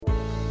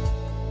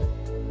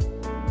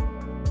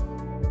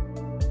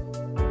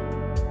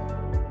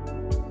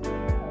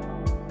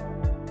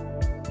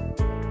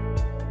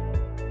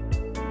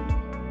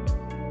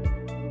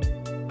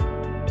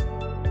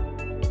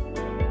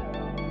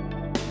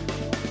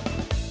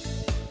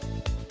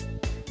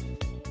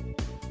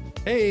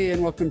Hey,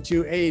 and welcome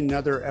to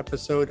another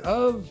episode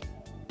of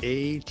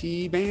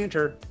AT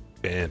Banter.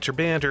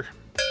 Banter.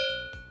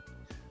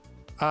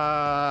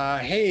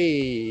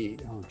 Hey.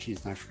 Oh,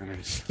 geez, I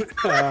forgot.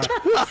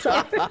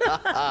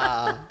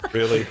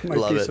 Really? My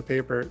Love piece it. of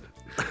paper.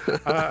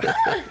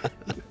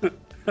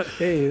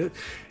 Hey,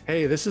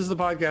 this is the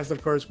podcast,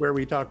 of course, where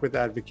we talk with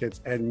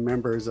advocates and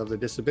members of the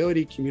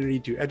disability community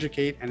to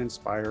educate and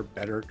inspire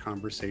better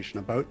conversation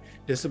about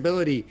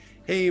disability.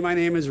 Hey, my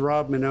name is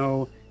Rob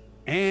Minot,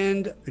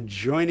 and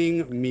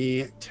joining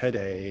me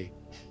today,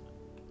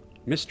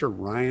 Mr.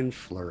 Ryan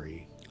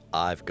Fleury.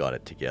 I've got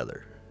it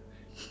together.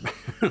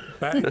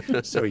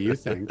 So you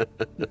think.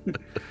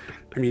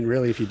 I mean,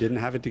 really, if you didn't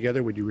have it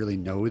together, would you really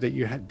know that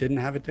you didn't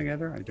have it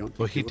together? I don't think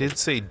Well, he you would. did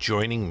say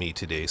joining me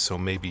today, so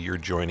maybe you're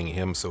joining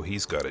him, so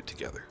he's got it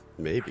together.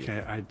 Maybe.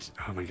 Okay,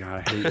 oh my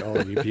God, I hate all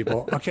of you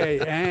people. Okay,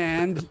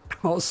 and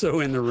also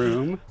in the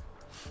room,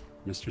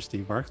 Mr.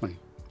 Steve Barkley.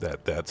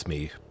 That's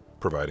me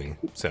providing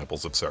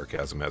samples of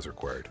sarcasm as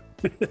required.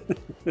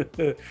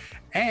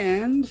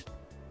 And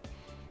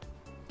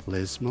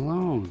Liz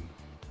Malone.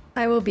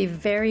 I will be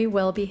very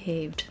well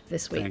behaved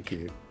this week. Thank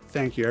you.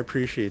 Thank you. I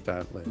appreciate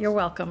that, Liz. You're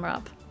welcome,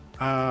 Rob.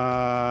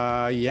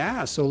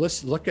 Yeah, so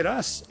let's look at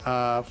us.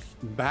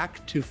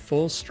 Back to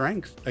full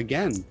strength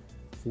again.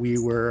 We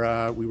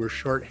were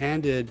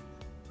shorthanded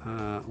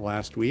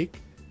last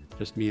week,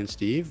 just me and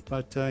Steve,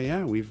 but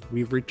yeah,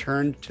 we've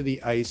returned to the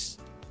ice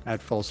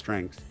at full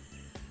strength.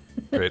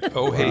 Right.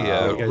 Oh, Wow, hey,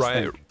 what do you guys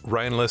think?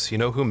 Ryan, Liz, you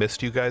know who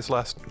missed you guys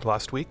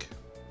last week?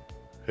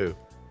 Who?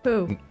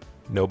 Who?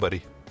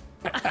 Nobody.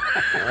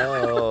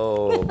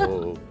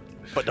 Oh.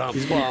 But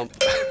bump.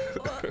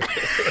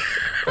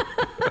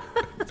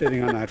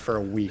 Sitting on that for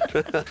a week,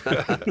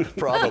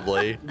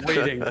 Probably.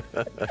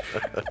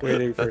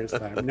 waiting for his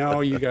time.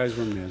 No, you guys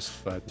were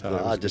missed, but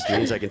It just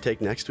means I can take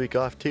next week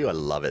off too. I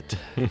love it.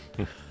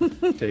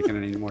 taking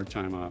any more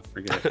time off.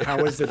 Forget it. How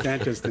was the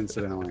dentist,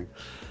 incidentally?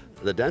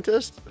 The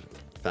dentist?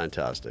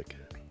 Fantastic.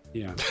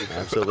 Yeah,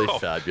 Absolutely Oh.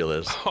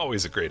 fabulous.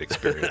 Always a great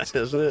experience.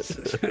 Isn't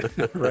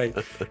it? right.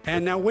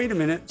 And now, wait a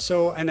minute.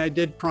 So, and I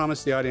did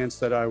promise the audience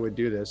that I would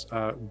do this,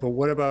 but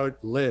what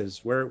about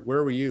Liz? Where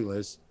were you,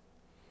 Liz?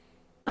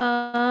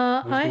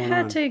 I going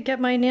had on? to get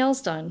my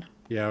nails done.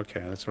 Yeah, okay,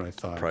 that's what I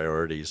thought.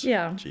 Priorities.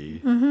 Yeah.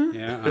 Gee.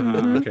 Yeah,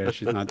 okay,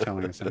 she's not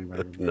telling us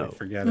anybody. No.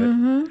 Forget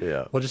it.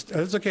 Yeah. Well, just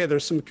it's okay.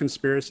 There's some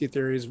conspiracy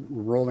theories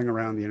rolling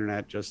around the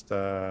internet. Just,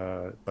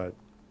 but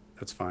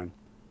that's fine.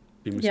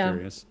 Be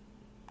mysterious.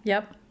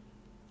 Yep.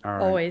 All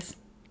right. Always.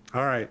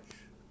 All right.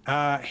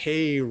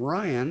 Hey,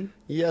 Ryan.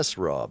 Yes,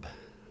 Rob.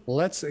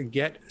 Let's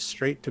get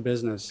straight to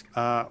business.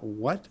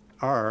 What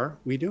are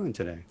we doing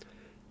today?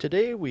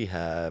 Today we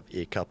have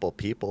a couple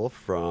people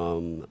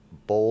from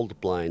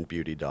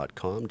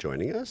boldblindbeauty.com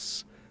joining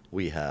us.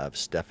 We have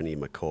Stephanie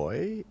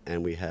McCoy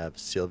and we have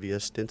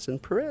Sylvia Stinson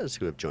Perez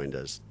who have joined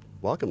us.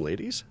 Welcome,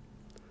 ladies.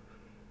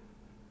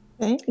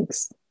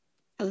 Thanks.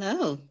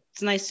 Hello.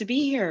 It's nice to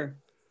be here.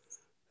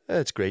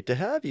 It's great to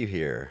have you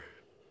here.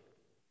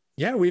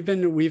 Yeah, we've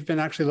been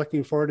actually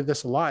looking forward to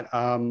this a lot.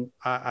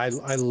 I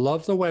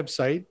love the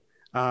website,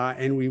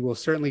 and we will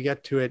certainly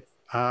get to it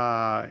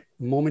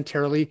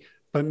momentarily.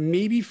 But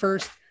maybe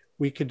first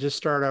we could just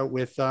start out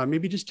with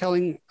maybe just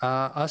telling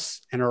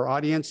us and our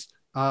audience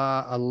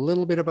a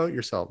little bit about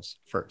yourselves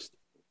first.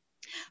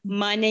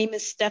 My name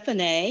is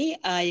Stephanie.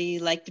 I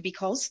like to be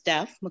called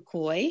Steph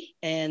McCoy,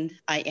 and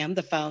I am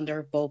the founder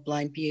of Bold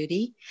Blind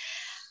Beauty.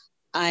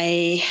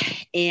 I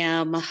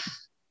am,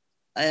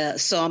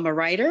 so I'm a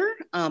writer,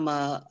 I'm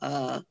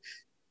a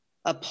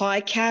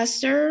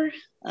podcaster.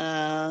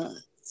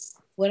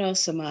 What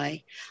else am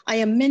I? I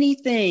am many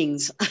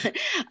things.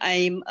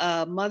 I'm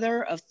a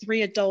mother of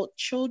 3 adult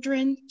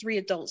children, 3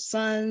 adult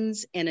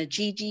sons, and a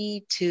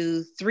Gigi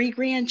to 3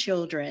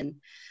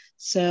 grandchildren.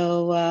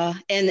 So,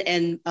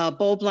 and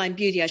Bold Blind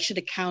Beauty, I should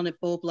have counted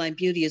Bold Blind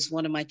Beauty as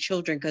one of my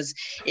children because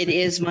it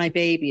is my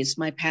baby. It's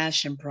my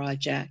passion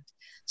project.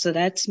 So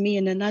that's me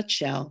in a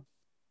nutshell.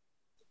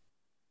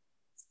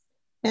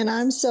 And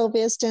I'm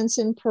Sylvia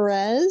Stinson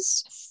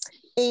Perez,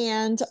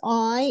 and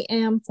I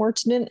am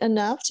fortunate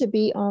enough to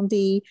be on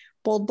the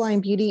Bold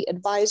Blind Beauty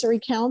Advisory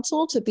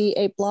Council, to be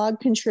a blog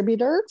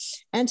contributor,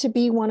 and to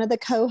be one of the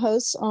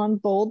co-hosts on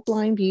Bold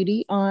Blind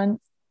Beauty on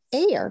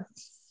Air.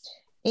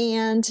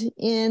 And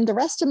in the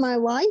rest of my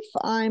life,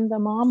 I'm the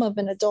mom of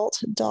an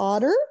adult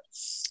daughter,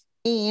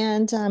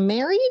 and I'm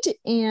married,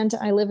 and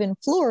I live in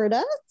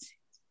Florida.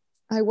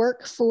 I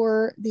work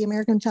for the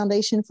American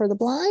Foundation for the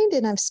Blind,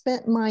 and I've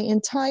spent my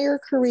entire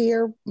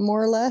career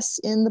more or less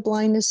in the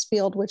blindness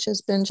field, which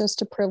has been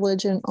just a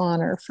privilege and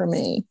honor for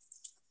me.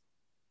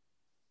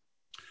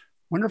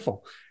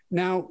 Wonderful.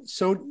 Now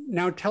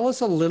tell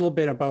us a little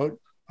bit about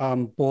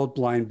Bold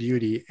Blind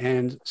Beauty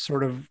and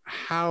sort of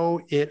how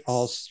it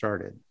all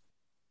started.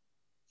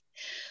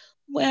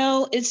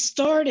 Well, it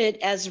started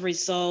as a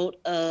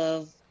result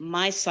of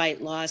my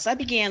sight loss. I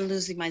began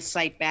losing my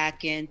sight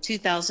back in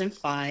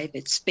 2005.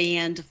 It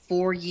spanned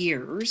 4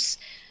 years.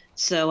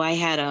 So I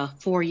had a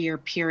 4-year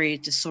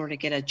period to sort of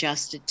get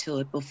adjusted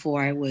to it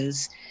before I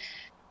was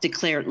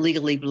declared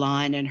legally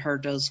blind and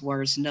heard those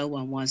words no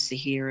one wants to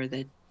hear,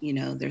 that, you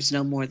know, there's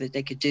no more that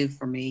they could do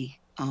for me.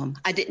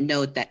 I didn't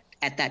know that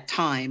at that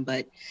time,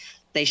 but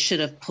they should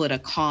have put a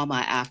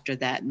comma after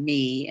that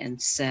me and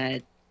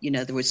said, you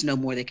know, there was no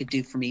more they could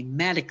do for me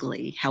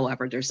medically.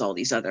 However, there's all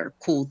these other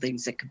cool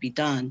things that could be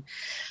done.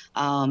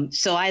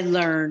 So I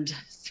learned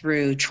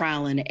through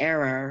trial and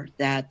error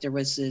that there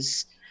was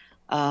this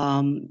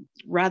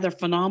rather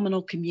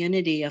phenomenal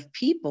community of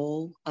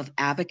people, of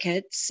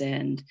advocates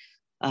and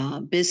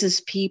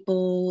business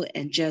people,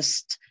 and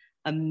just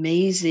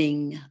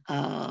amazing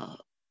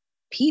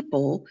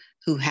people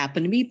who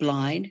happen to be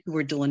blind, who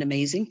were doing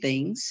amazing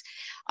things.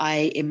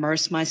 I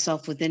immersed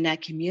myself within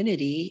that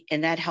community,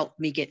 and that helped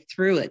me get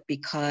through it,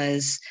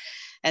 because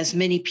as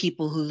many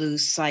people who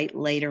lose sight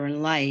later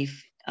in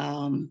life,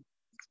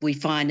 we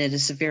find that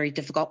it's a very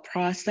difficult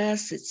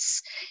process.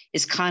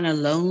 It's kind of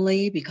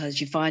lonely,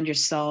 because you find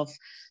yourself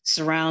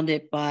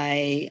surrounded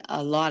by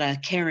a lot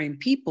of caring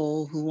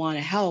people who want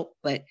to help,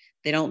 but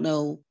they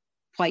don't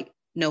quite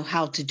know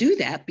how to do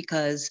that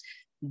because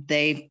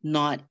they've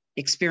not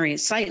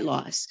experienced sight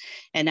loss.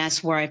 And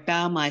that's where I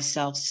found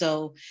myself.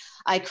 So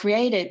I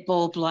created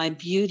Bold Blind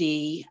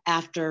Beauty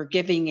after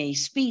giving a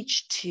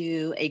speech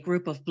to a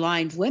group of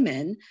blind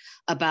women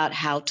about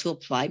how to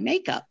apply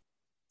makeup.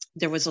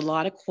 There was a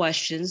lot of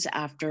questions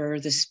after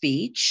the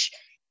speech,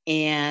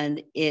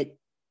 and it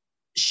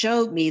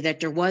showed me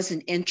that there was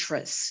an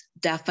interest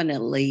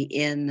definitely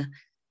in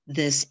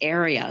this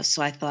area.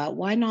 So I thought,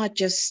 why not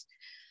just,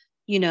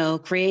 you know,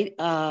 create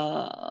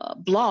a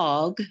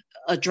blog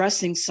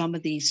addressing some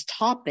of these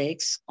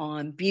topics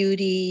on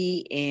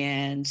beauty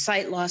and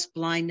sight loss,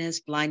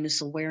 blindness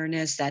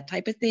awareness, that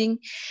type of thing,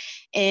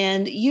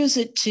 and use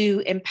it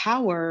to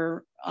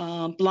empower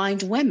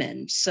blind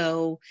women.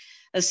 So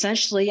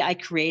essentially, I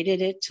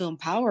created it to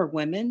empower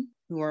women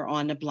who are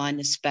on the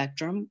blindness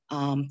spectrum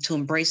to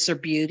embrace their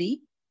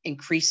beauty,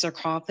 increase their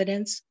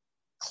confidence,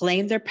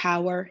 claim their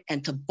power,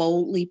 and to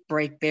boldly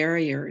break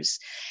barriers.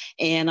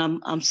 And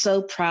I'm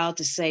so proud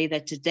to say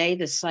that today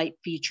the site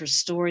features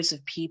stories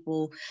of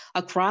people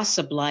across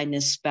the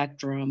blindness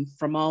spectrum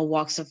from all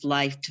walks of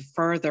life to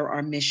further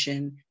our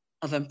mission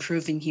of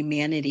improving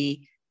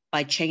humanity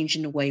by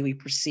changing the way we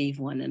perceive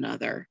one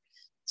another.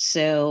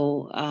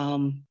 So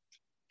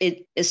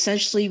it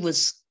essentially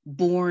was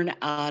born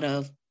out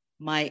of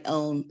my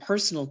own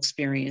personal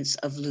experience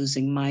of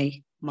losing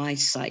my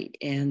sight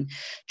and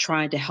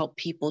trying to help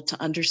people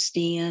to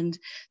understand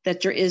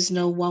that there is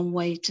no one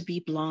way to be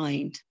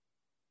blind.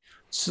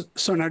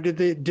 So now,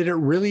 did it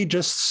really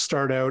just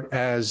start out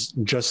as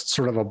just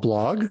sort of a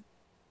blog?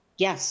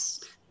 Yes.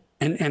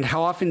 And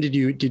how often did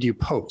you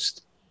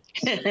post?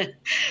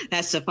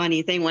 That's the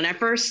funny thing. When I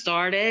first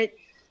started,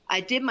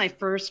 I did my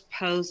first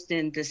post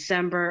in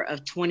December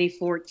of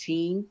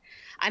 2014.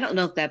 I don't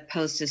know if that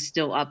post is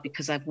still up,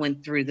 because I've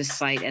went through the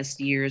site as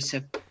the years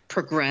have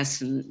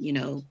progressed and, you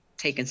know,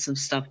 taken some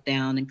stuff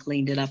down and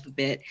cleaned it up a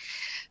bit.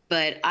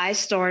 But I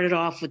started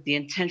off with the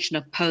intention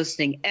of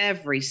posting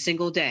every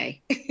single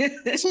day. Yeah,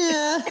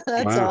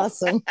 that's Wow.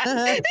 awesome.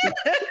 I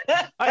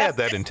had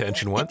that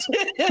intention once.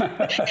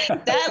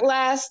 that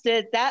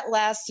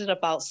lasted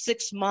about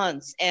 6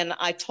 months. And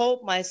I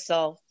told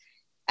myself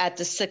at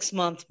the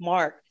 6-month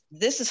mark,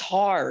 this is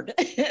hard.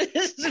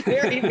 This is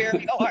very,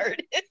 very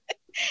hard.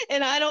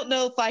 And I don't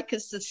know if I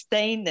could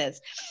sustain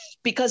this,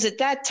 because at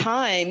that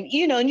time,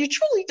 you know, and you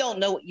truly don't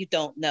know what you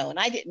don't know. And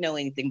I didn't know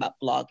anything about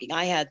blogging.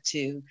 I had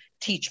to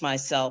teach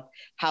myself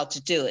how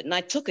to do it. And I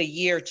took a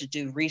year to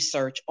do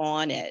research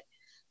on it,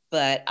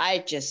 but I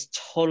just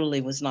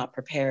totally was not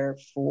prepared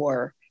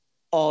for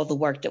all the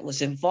work that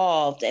was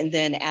involved. And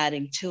then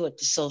adding to it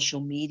the social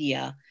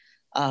media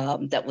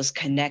that was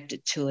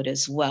connected to it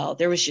as well.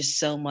 There was just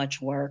so much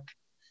work.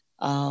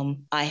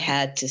 I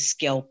had to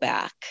scale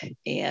back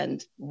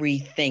and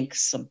rethink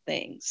some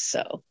things.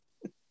 So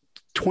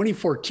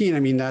 2014, I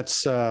mean,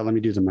 that's, let me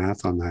do the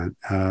math on that.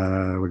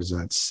 What is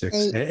that?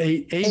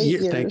 Eight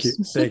years.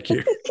 Thank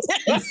you.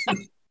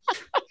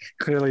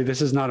 Clearly,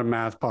 this is not a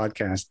math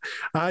podcast.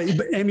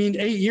 But I mean,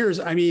 8 years.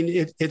 I mean,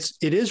 it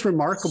is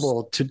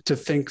remarkable to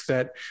think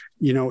that,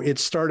 you know, it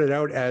started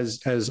out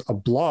as a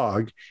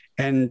blog,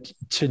 and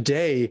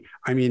today,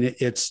 I mean,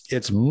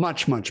 it's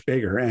much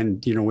bigger.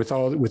 And you know, with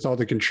all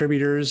the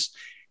contributors,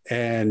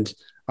 and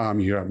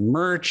you have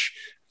merch,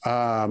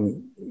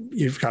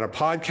 you've got a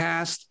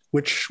podcast,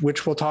 which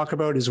we'll talk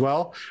about as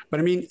well.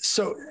 But I mean,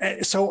 so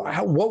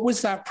what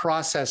was that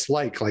process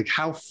like? Like,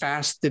 how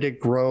fast did it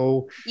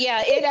grow?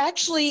 Yeah,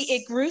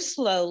 it grew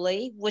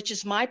slowly, which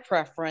is my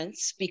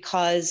preference,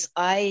 because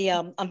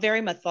I'm very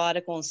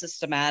methodical and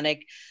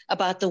systematic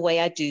about the way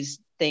I do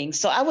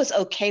things. So I was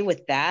okay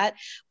with that.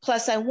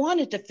 Plus, I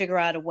wanted to figure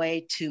out a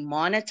way to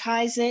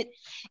monetize it.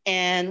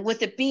 And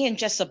with it being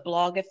just a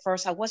blog at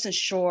first, I wasn't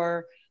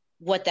sure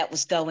what that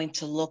was going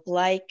to look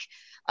like.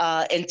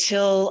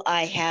 Until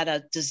I had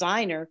a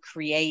designer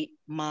create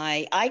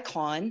my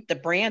icon, the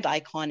brand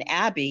icon,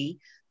 Abby,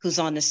 who's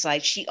on the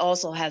site. She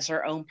also has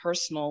her own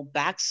personal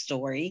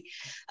backstory.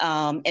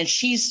 And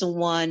she's the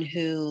one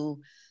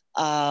who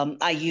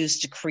I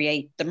used to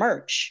create the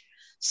merch.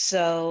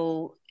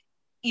 So,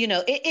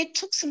 it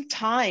took some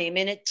time,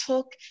 and it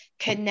took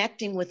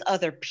connecting with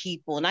other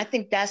people. And I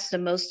think that's the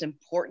most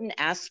important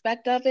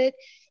aspect of it,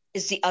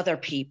 is the other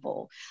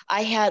people.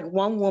 I had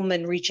one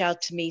woman reach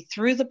out to me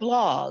through the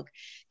blog.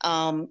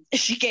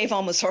 She gave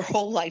almost her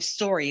whole life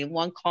story in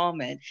one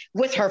comment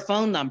with her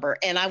phone number.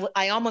 And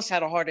I almost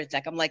had a heart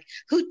attack. I'm like,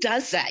 who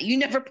does that? You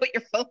never put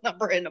your phone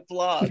number in a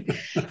blog.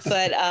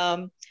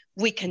 But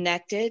we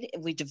connected,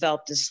 we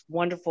developed this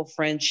wonderful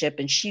friendship,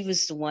 and she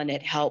was the one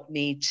that helped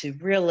me to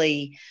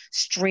really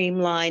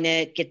streamline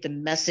it, get the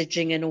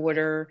messaging in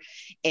order,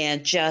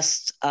 and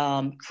just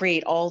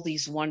create all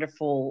these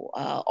wonderful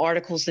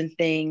articles and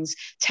things,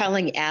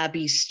 telling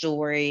Abby's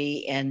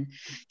story, and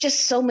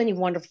just so many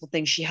wonderful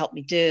things she helped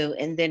me do.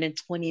 And then in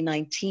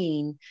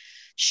 2019,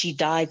 she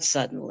died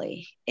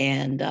suddenly.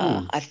 And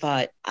I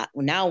thought,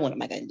 now what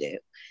am I going to do?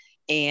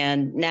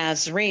 And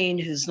Nazreen,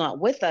 who's not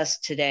with us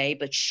today,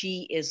 but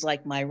she is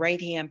like my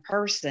right-hand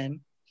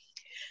person.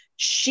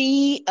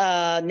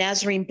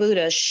 Nazreen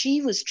Buddha,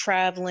 she was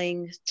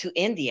traveling to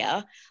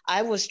India.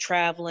 I was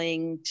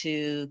traveling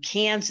to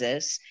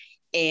Kansas,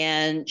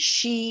 and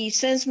she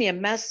sends me a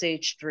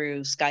message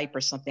through Skype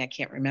or something. I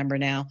can't remember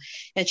now.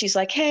 And she's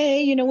like,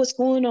 hey, what's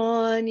going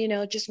on?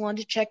 Just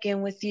wanted to check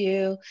in with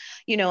you.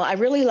 I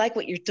really like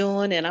what you're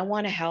doing and I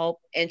want to help.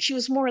 And she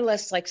was more or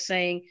less like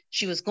saying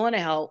she was going to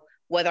help,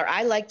 whether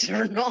I liked it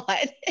or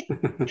not.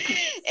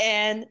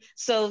 And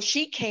so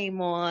she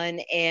came on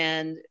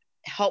and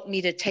helped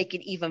me to take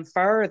it even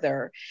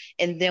further.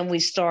 And then we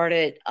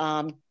started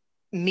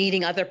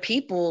meeting other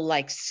people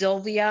like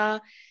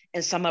Sylvia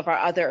and some of our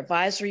other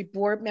advisory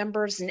board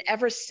members. And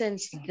ever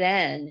since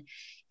then,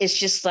 it's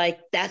just like,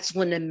 that's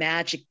when the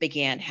magic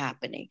began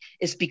happening.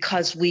 It's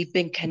because we've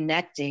been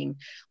connecting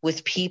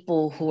with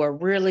people who are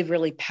really,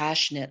 really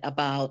passionate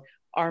about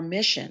our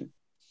mission.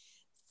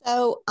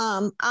 So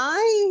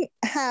I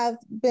have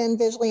been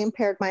visually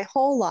impaired my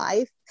whole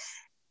life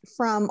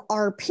from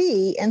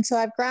RP. And so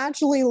I've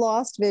gradually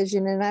lost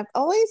vision, and I've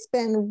always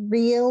been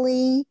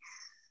really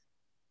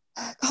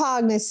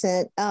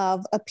cognizant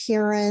of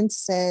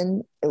appearance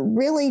and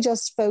really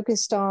just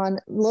focused on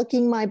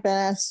looking my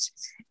best.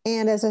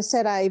 And as I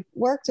said, I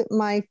worked at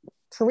my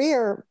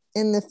career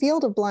in the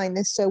field of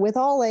blindness, so with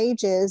all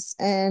ages,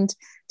 and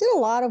did a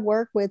lot of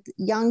work with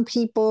young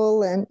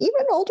people and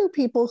even older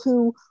people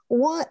who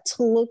want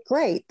to look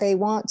great. They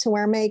want to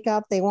wear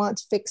makeup, they want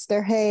to fix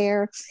their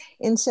hair.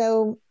 And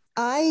so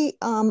I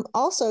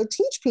also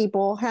teach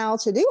people how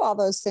to do all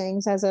those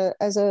things as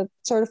a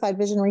certified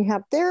vision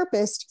rehab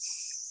therapist.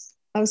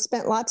 I've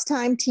spent lots of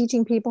time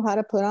teaching people how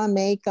to put on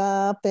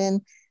makeup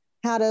and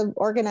how to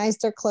organize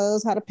their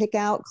clothes, how to pick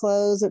out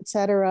clothes,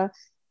 etc.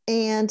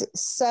 And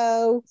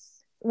so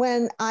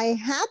when I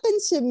happened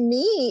to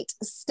meet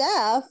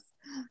Steph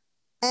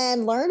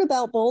and learn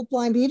about Bold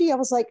Blind Beauty, I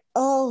was like,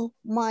 oh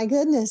my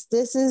goodness,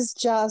 this is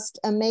just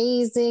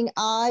amazing.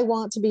 I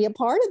want to be a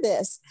part of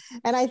this.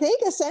 And I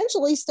think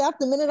essentially, Steph,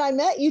 the minute I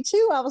met you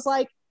too, I was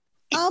like,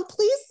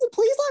 please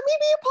let me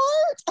be a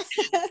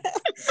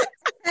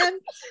part.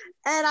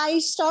 and I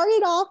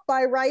started off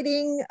by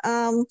writing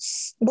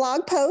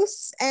blog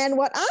posts. And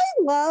what I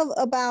love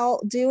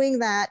about doing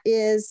that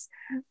is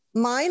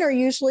mine are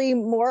usually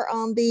more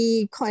on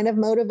the kind of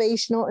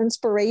motivational,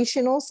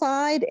 inspirational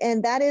side.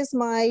 And that is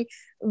my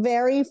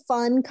very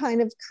fun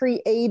kind of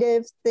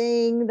creative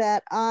thing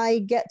that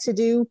I get to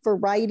do for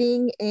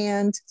writing.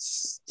 And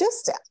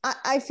just,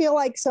 I feel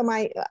like,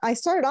 I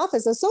started off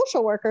as a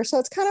social worker. So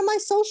it's kind of my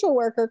social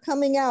worker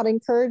coming out,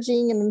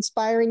 encouraging and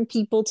inspiring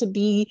people to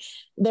be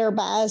their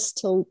best,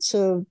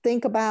 to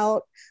think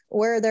about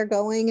where they're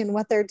going and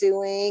what they're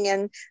doing,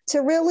 and to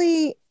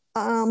really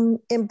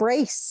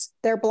embrace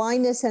their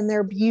blindness and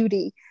their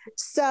beauty.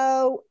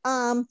 So,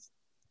 and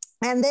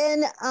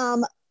then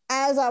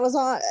as I was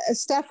on,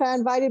 Steph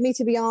invited me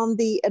to be on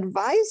the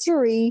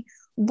advisory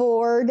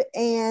board,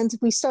 and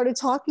we started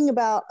talking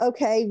about,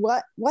 okay,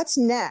 what's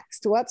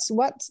next? What's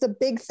the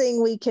big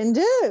thing we can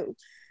do?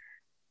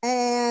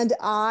 And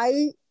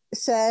I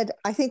said,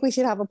 I think we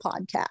should have a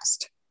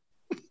podcast.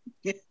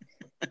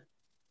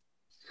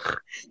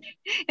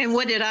 And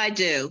what did I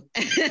do?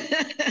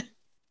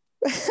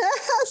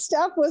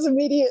 Steph was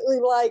immediately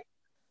like,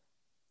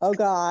 oh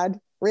God,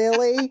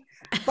 really?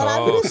 But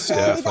I'm going to say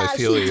Steph, that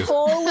she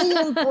totally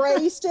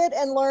embraced it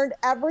and learned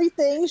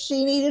everything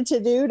she needed to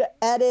do to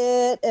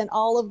edit and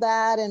all of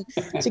that, and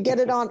to get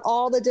it on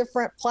all the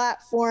different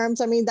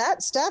platforms. I mean,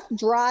 that Steph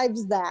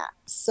drives that.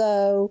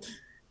 So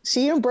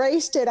she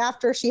embraced it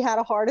after she had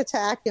a heart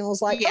attack and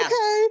was like,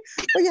 okay,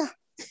 well, yeah.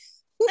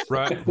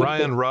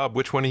 Ryan, Rob,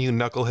 which one of you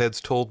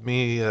knuckleheads told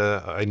me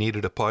I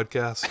needed a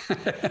podcast?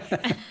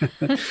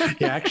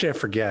 Yeah, actually, I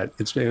forget.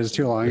 It was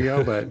too long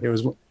ago, but it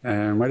was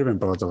might have been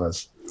both of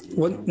us.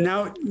 Well,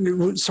 now,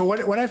 so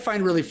what I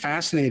find really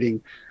fascinating,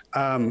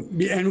 and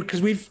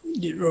because we've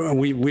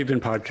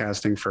been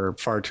podcasting for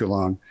far too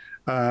long,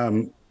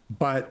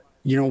 but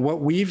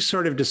what we've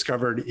sort of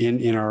discovered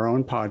in our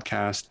own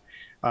podcast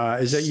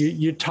is that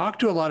you talk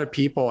to a lot of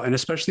people, and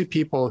especially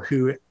people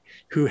who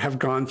who have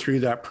gone through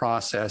that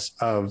process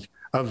of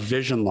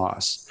vision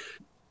loss.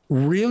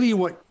 Really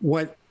what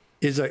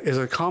is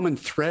a common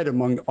thread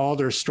among all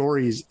their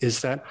stories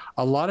is that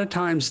a lot of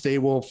times they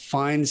will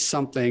find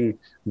something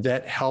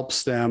that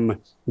helps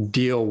them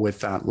deal with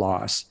that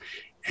loss.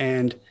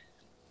 And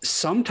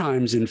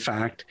sometimes, in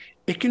fact,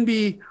 it can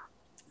be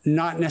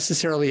not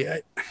necessarily,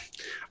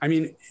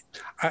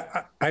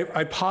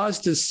 I pause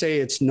to say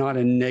it's not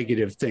a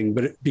negative thing,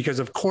 but because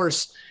of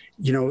course,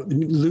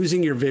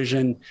 losing your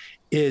vision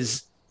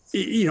is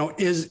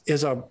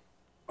a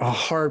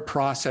hard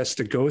process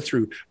to go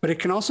through, but it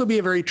can also be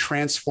a very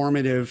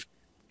transformative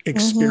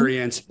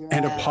experience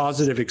and a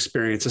positive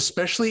experience,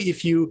 especially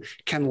if you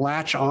can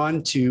latch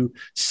on to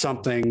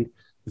something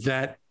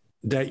that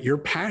you're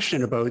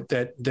passionate about,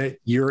 that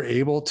you're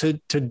able to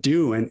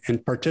do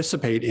and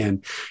participate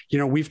in.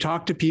 We've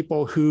talked to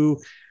people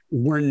who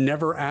were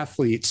never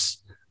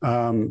athletes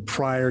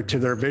prior to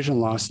their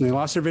vision loss, and they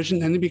lost their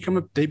vision and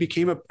they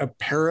became a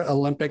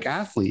Paralympic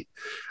athlete.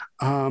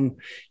 And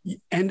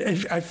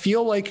I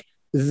feel like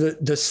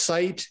the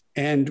site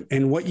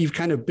and what you've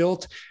kind of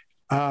built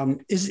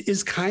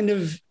is kind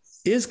of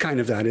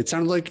that. It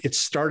sounded like it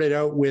started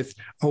out with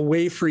a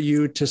way for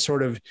you to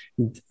sort of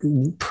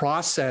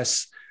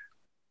process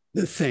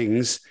the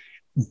things,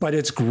 but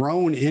it's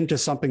grown into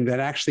something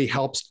that actually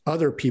helps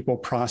other people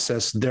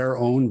process their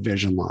own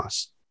vision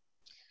loss.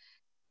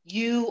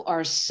 You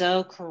are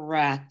so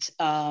correct.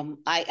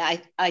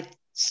 I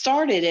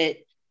started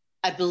it,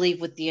 I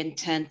believe, with the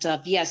intent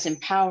of, yes,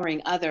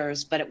 empowering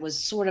others, but it was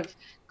sort of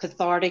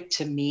cathartic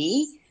to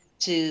me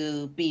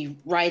to be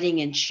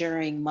writing and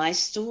sharing my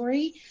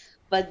story.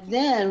 But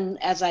then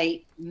as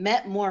I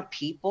met more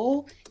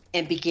people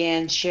and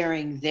began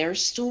sharing their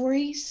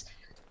stories,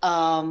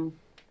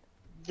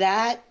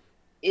 that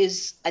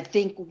is, I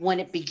think,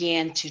 when it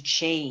began to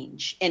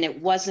change. And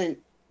it wasn't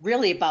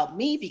really about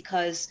me,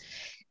 because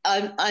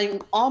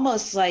I'm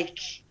almost like,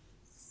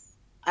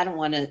 I don't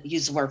want to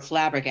use the word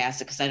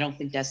flabbergasted because I don't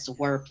think that's the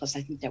word. Plus,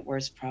 I think that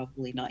word's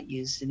probably not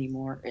used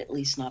anymore, at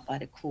least not by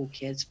the cool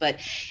kids. But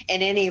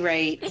at any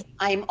rate,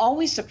 I'm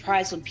always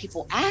surprised when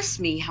people ask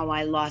me how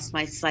I lost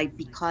my sight,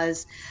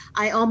 because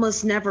I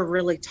almost never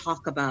really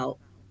talk about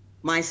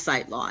my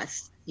sight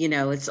loss.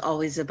 It's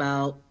always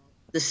about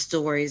the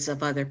stories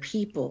of other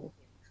people,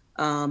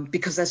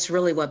 because that's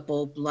really what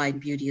Bold Blind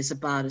Beauty is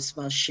about. It's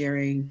about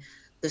sharing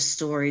the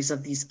stories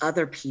of these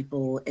other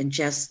people and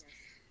just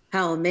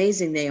how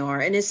amazing they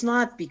are. And it's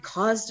not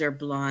because they're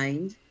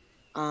blind.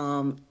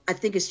 I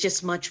think it's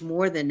just much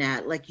more than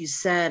that. Like you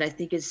said, I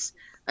think it's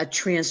a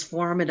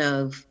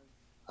transformative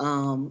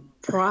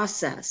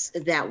process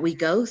that we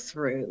go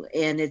through.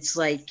 And it's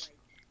like,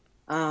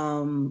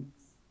 I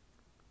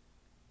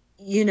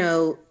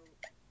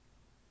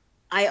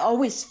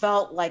always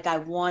felt like I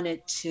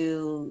wanted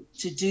to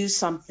do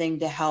something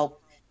to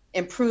help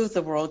improve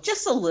the world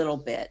just a little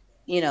bit,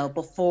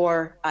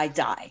 before I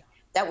die.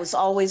 That was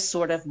always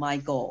sort of my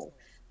goal,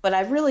 but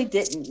I really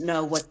didn't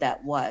know what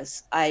that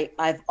was.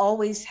 I've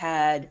always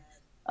had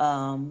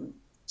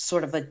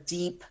sort of a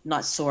deep,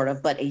 not sort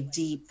of, but a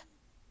deep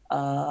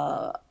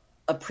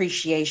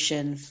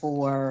appreciation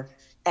for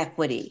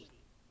equity,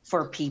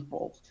 for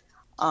people,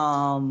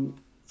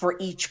 for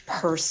each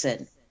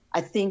person.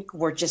 I think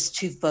we're just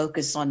too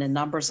focused on the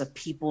numbers of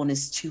people, and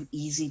it's too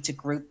easy to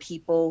group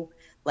people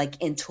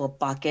like into a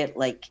bucket,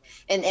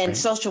 and right.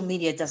 Social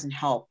media doesn't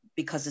help,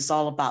 because it's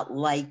all about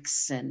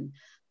likes and,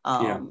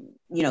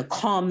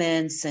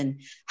 comments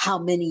and how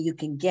many you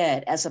can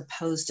get, as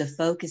opposed to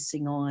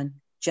focusing on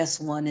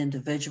just one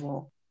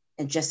individual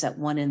and just that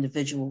one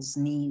individual's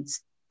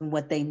needs and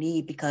what they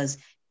need, because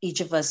each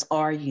of us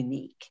are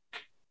unique.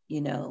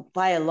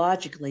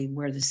 Biologically,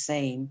 we're the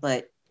same,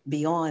 but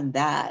beyond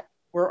that,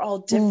 we're all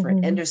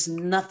different, and there's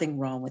nothing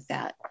wrong with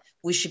that.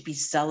 We should be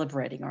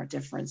celebrating our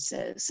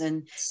differences,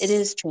 and it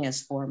is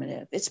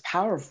transformative. It's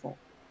powerful.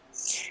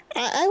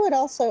 I would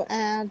also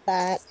add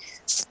that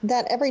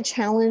every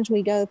challenge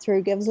we go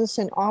through gives us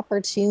an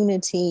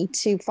opportunity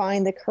to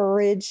find the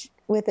courage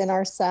within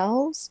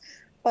ourselves,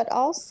 but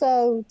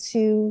also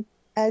to,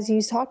 as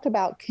you talked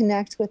about,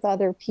 connect with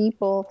other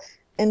people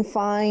and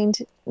find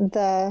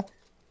the,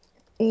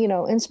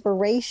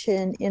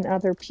 inspiration in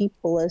other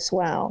people as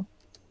well.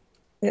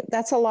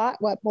 That's a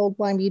lot what Bold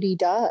Blind Beauty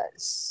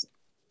does.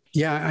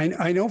 Yeah,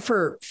 I know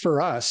for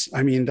us,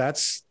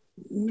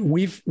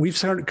 we've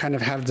sort of kind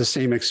of had the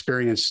same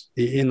experience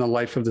in the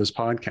life of this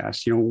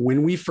podcast.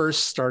 When we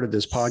first started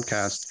this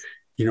podcast,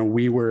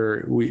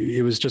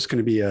 it was just going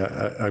to be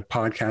a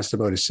podcast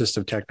about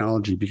assistive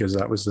technology, because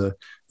that was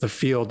the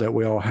field that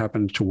we all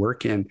happened to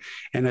work in.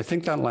 And I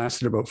think that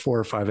lasted about 4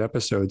 or 5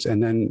 episodes.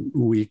 And then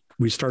we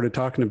started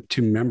talking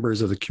to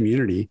members of the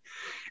community,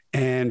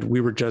 and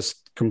we were just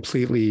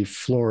completely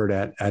floored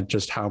at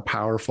just how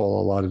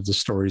powerful a lot of the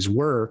stories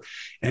were.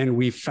 And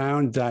we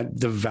found that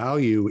the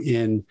value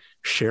in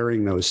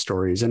sharing those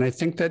stories. And I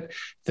think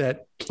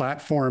that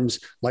platforms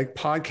like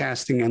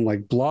podcasting and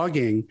like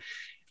blogging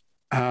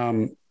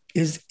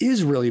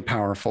is really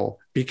powerful,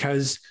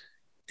 because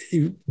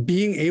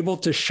being able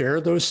to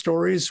share those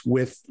stories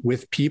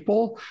with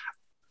people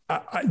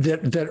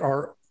that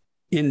are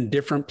in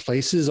different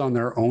places on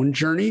their own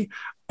journey,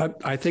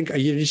 I think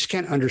you just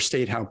can't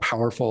understate how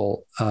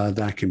powerful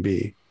that can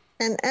be.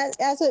 And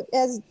as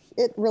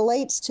it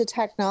relates to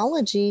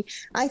technology,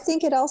 I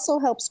think it also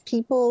helps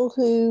people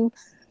who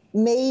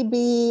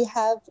maybe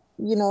have,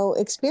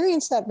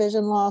 experienced that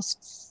vision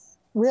loss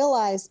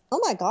realize,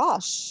 oh my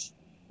gosh,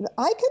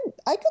 I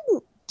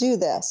could do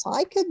this.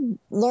 I could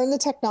learn the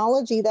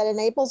technology that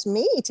enables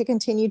me to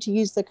continue to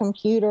use the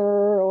computer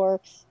or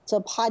to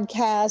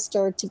podcast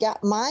or to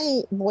get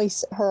my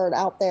voice heard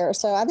out there.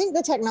 So I think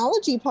the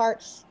technology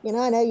part,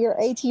 I know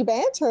you're AT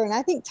Banter, and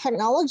I think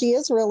technology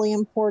is really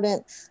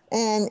important.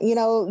 And,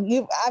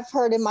 I've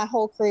heard in my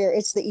whole career,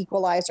 it's the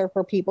equalizer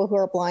for people who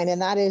are blind.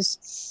 And that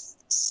is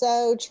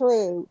so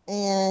true.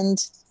 And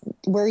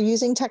we're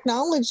using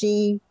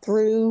technology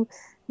through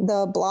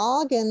the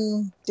blog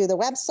and through the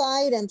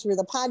website and through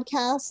the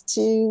podcast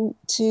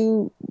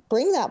to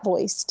bring that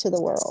voice to the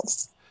world.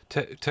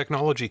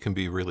 Technology can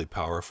be really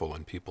powerful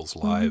in people's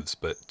lives,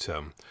 but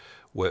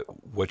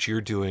what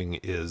you're doing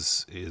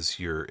is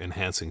you're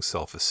enhancing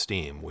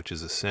self-esteem, which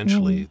is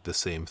essentially the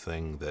same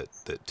thing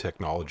that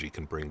technology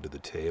can bring to the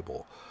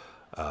table.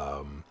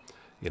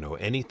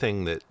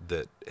 Anything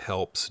that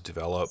helps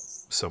develop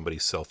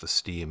somebody's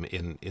self-esteem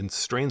in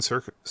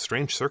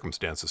strange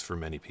circumstances for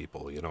many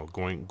people,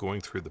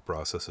 going through the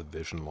process of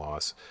vision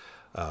loss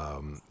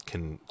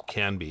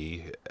can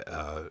be,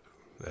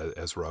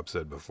 as Rob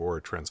said before,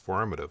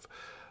 transformative.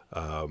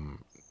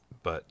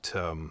 But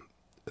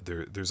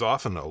there's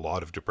often a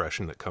lot of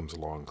depression that comes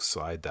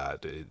alongside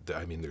that.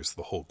 There's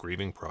the whole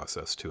grieving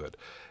process to it,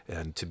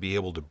 and to be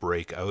able to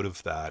break out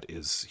of that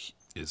is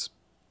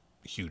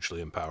hugely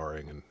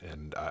empowering,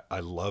 and I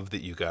love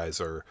that you guys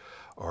are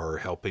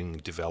helping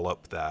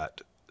develop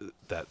that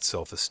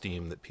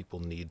self-esteem that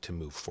people need to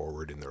move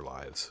forward in their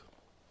lives.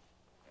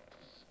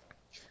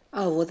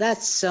 Oh, well,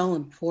 that's so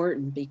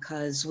important,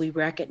 because we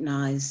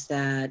recognize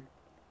that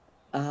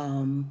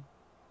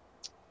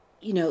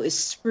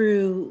it's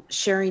through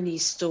sharing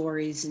these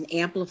stories and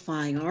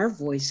amplifying our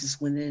voices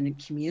within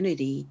a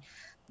community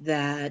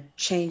that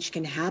change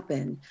can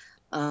happen.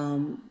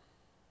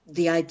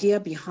 The idea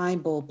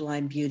behind Bold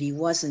Blind Beauty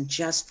wasn't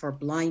just for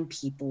blind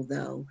people,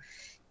 though.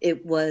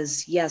 It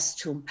was, yes,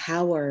 to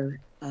empower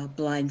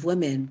blind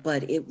women,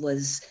 but it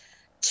was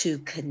to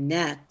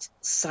connect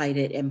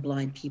sighted and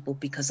blind people,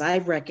 because I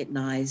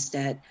recognized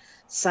that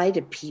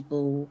sighted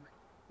people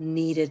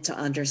needed to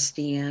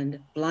understand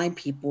blind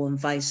people and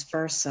vice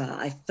versa.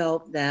 I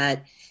felt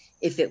that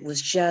if it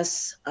was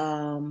just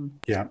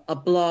a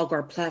blog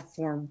or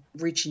platform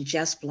reaching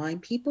just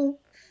blind people,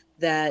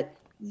 that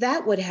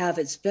would have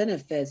its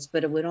benefits,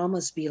 but it would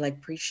almost be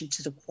like preaching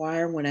to the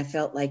choir when I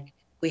felt like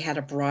we had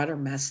a broader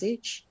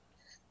message.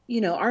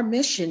 Our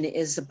mission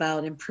is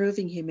about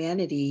improving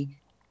humanity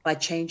by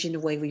changing the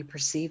way we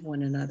perceive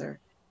one another.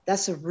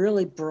 That's a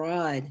really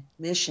broad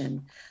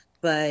mission,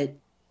 but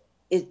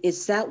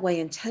it's that way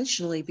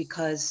intentionally,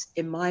 because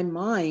in my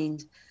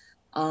mind,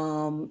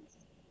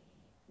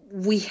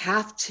 we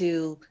have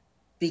to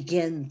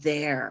begin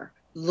there,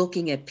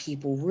 looking at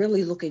people,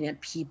 really looking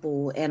at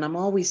people. And I'm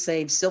always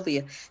saying,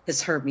 Sylvia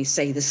has heard me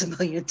say this a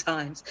million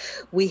times,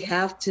 we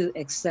have to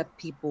accept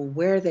people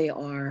where they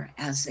are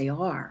as they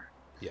are.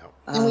 Yeah.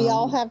 And we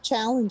all have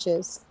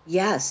challenges.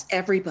 Yes,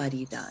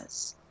 everybody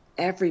does.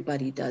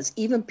 Everybody does.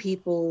 Even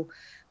people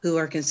who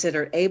are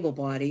considered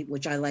able-bodied,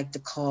 which I like to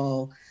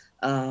call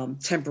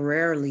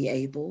temporarily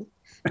able,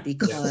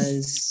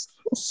 because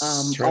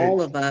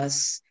all of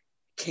us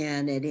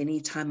can at any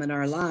time in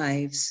our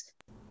lives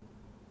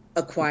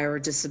acquire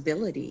a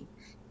disability.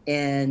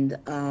 And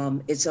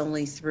it's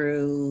only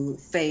through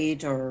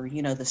fate or,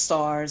 the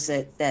stars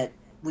that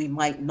we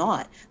might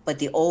not. But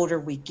the older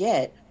we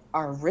get,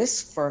 our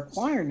risk for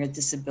acquiring a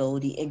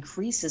disability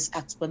increases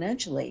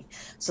exponentially.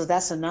 So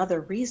that's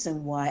another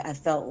reason why I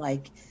felt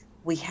like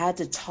we had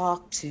to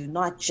talk to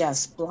not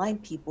just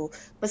blind people,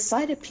 but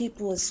sighted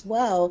people as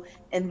well,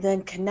 and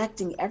then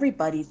connecting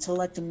everybody to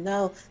let them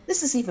know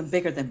this is even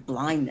bigger than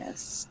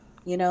blindness.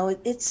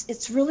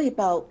 It's really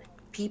about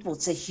people.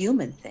 It's a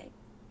human thing,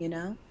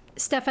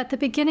 Steph, at the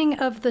beginning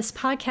of this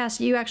podcast,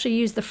 you actually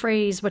used the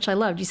phrase, which I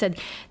loved. You said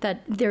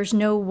that there's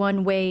no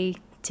one way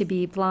to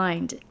be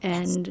blind.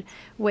 And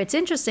what's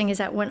interesting is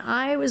that when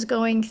I was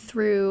going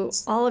through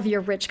all of your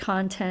rich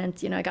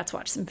content, I got to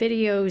watch some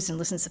videos and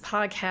listen to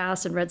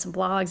podcasts and read some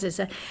blogs, is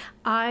that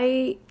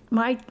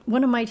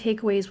one of my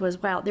takeaways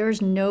was, wow,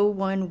 there's no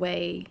one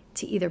way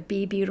to either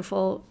be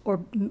beautiful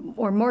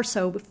or more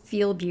so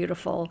feel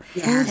beautiful.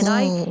 Yes.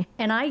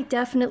 And I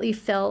definitely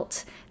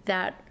felt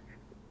that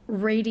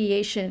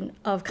radiation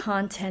of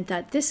content,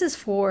 that this is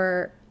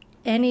for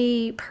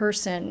any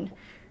person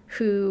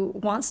who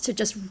wants to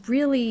just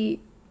really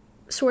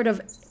sort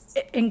of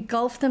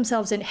engulf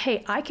themselves in,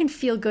 hey, I can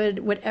feel good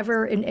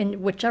whatever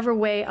in whichever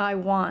way I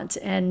want,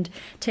 and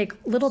take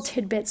little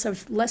tidbits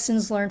of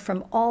lessons learned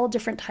from all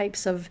different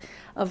types of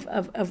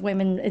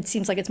women. It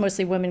seems like it's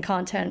mostly women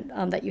content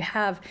that you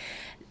have.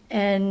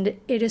 And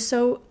it is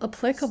so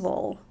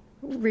applicable,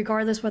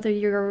 regardless whether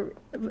you're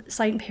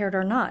sight impaired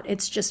or not.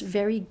 It's just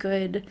very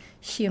good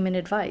human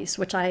advice,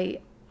 which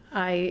I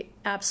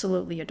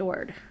absolutely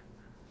adored.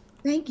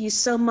 Thank you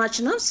so much.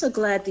 And I'm so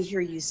glad to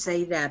hear you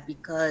say that,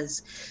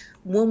 because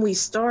when we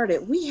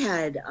started, we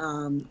had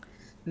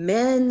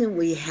men,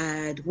 we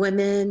had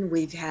women,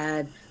 we've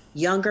had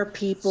younger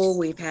people,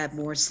 we've had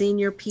more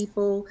senior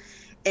people.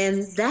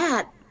 And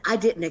that I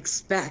didn't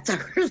expect. I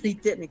really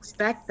didn't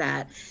expect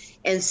that.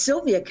 And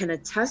Sylvia can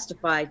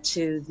testify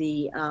to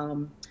the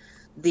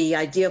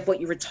idea of what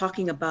you were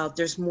talking about.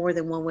 There's more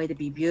than one way to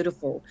be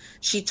beautiful.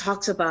 She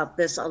talks about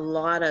this a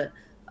lot of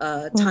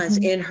times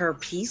in her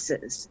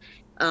pieces.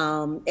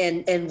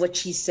 And what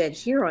she said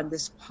here on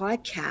this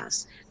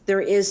podcast,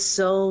 there is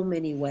so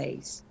many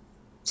ways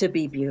to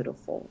be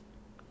beautiful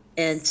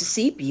and to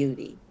see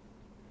beauty.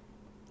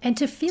 And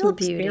to feel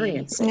beauty.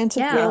 And to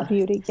feel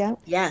beauty, yeah.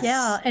 Yes.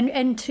 Yeah,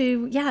 and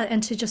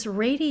to just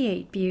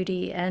radiate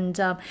beauty. And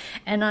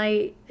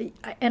I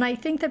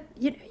think that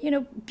you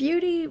know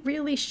beauty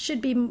really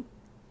should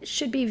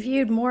be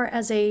viewed more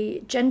as a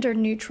gender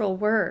neutral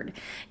word.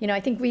 You know, I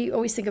think we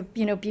always think of,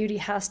 you know, beauty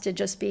has to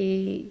just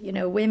be, you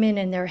know, women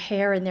and their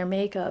hair and their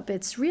makeup.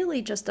 It's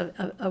really just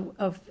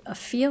a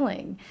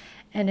feeling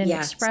and an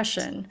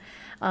expression.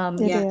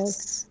 It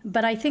is.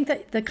 But I think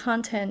that the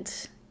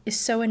content is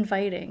so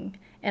inviting.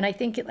 And I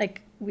think,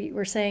 like we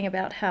were saying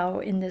about how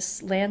in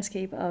this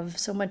landscape of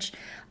so much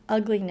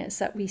ugliness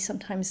that we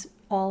sometimes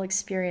all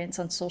experience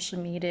on social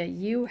media,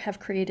 you have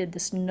created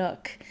this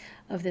nook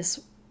of this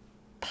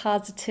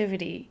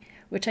positivity,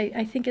 which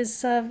I think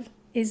is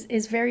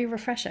very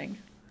refreshing.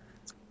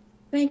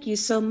 Thank you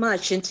so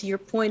much. And to your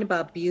point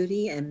about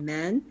beauty and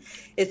men,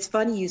 it's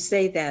funny you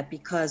say that,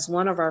 because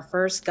one of our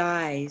first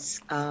guys,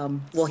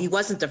 well, he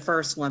wasn't the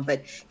first one,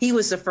 but he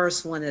was the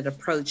first one that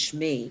approached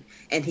me,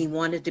 and he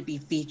wanted to be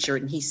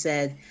featured. And he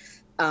said,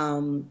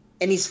 and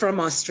he's from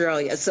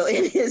Australia, so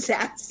in his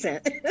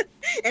accent,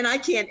 and I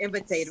can't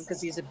imitate him because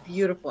he's a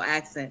beautiful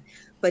accent,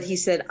 but he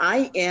said,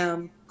 I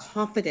am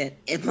confident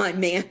in my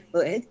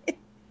manhood.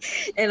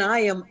 And I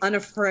am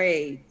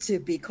unafraid to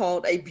be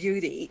called a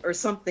beauty, or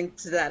something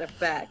to that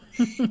effect.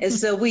 And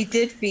so we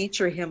did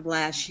feature him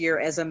last year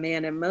as a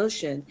man in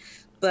motion.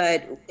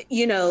 But,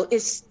 you know,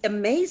 it's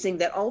amazing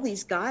that all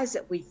these guys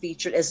that we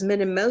featured as men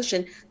in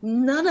motion,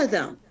 none of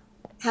them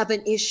have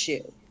an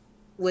issue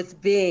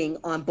with being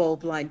on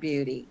Bold Blind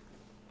Beauty.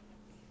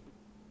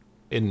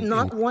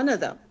 Not one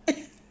of them.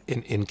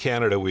 In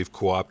Canada, we've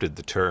co-opted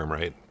the term,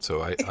 right?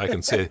 So I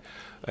can say,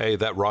 hey,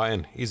 that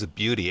Ryan, he's a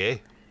beauty, eh?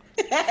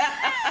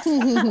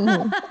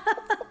 But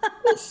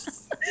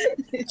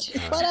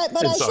I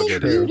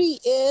think beauty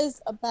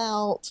is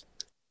about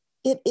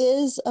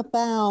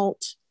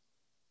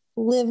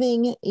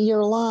living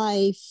your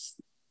life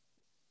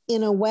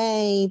in a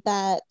way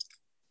that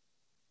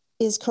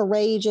is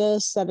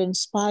courageous, that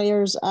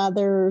inspires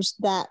others,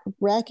 that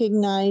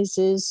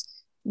recognizes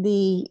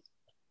the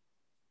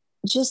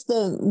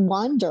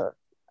wonder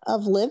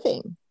of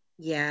living.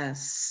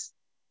 Yes.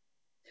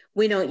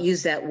 We don't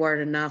use that word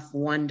enough,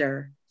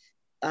 wonder.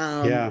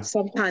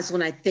 Sometimes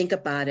when I think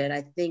about it,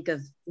 I think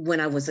of when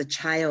I was a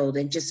child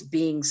and just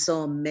being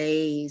so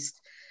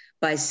amazed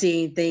by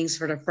seeing things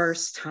for the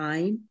first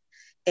time.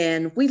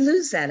 And we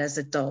lose that as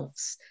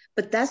adults.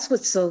 But that's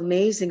what's so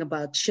amazing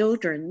about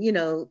children. You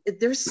know,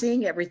 they're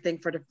seeing everything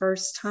for the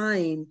first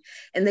time,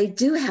 and they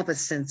do have a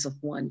sense of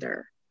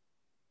wonder.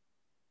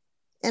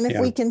 And if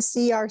we can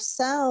see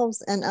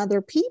ourselves and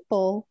other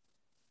people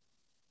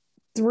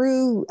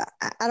through,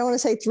 I don't want to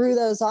say through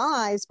those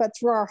eyes, but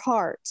through our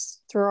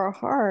hearts,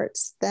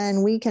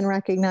 then we can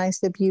recognize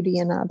the beauty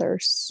in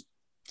others.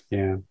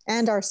 Yeah.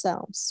 And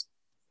ourselves.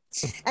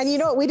 And you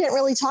know what? We didn't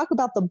really talk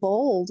about the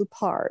bold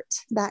part,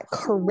 that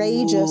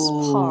courageous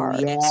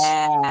part.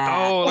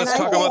 Yeah. Oh, let's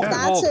talk about that.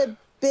 That's a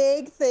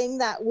big thing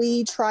that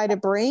we try to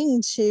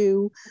bring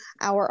to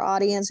our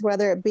audience,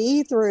 whether it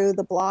be through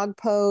the blog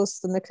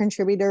posts and the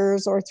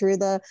contributors or through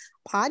the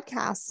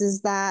podcasts,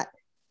 is that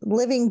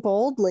living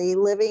boldly,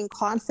 living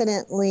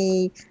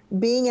confidently,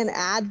 being an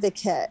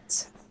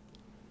advocate.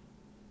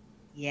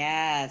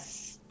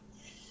 Yes.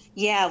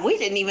 Yeah, we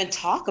didn't even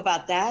talk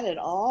about that at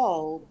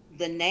all.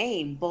 The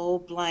name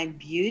Bold Blind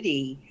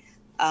Beauty.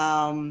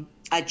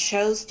 I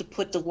chose to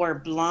put the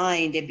word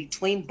blind in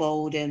between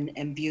bold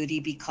and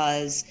beauty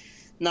because,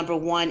 number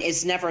one,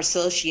 it's never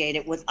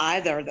associated with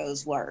either of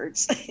those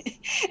words.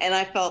 And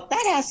I felt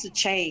that has to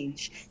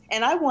change.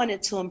 And I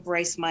wanted to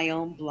embrace my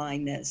own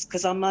blindness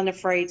because I'm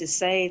unafraid to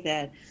say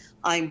that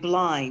I'm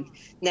blind.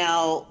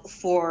 Now,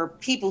 for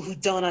people who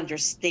don't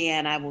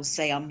understand, I will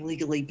say I'm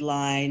legally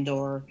blind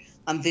or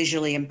I'm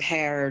visually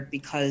impaired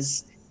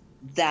because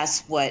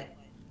that's what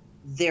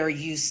they're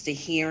used to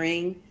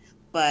hearing.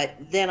 But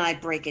then I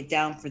break it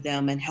down for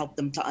them and help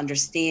them to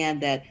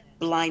understand that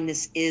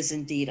blindness is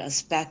indeed a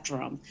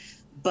spectrum.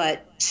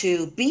 But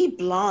to be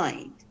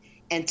blind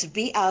and to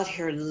be out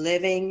here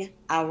living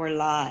our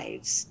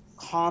lives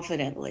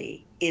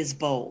confidently is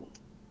bold.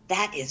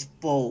 That is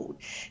bold.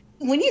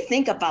 When you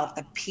think about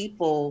the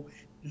people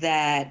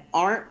that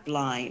aren't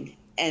blind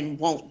and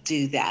won't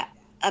do that.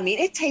 I mean,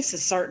 it takes a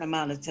certain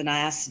amount of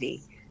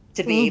tenacity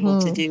to be able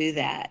to do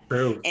that.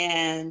 True.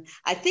 And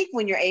I think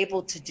when you're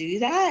able to do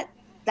that,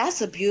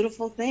 that's a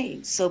beautiful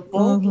thing. So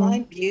Bold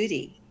Blind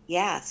Beauty,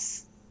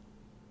 yes.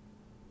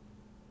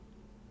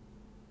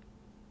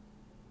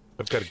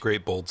 I've got a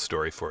great bold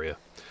story for you.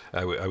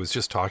 I was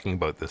just talking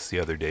about this the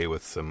other day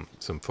with some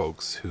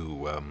folks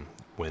who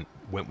went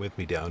with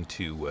me down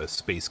to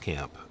Space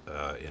Camp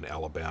in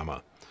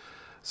Alabama.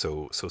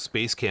 So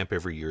Space Camp,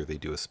 every year they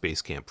do a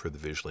Space Camp for the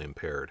visually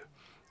impaired,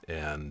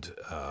 and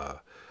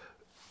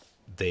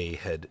they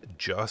had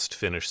just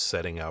finished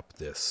setting up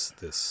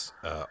this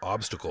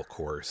obstacle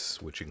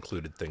course, which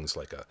included things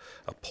like a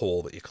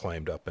pole that you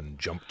climbed up and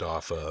jumped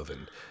off of,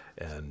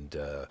 and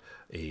a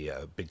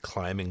big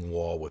climbing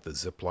wall with a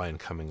zip line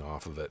coming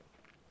off of it.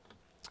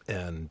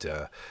 And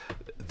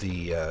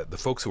the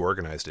folks who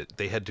organized it,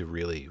 they had to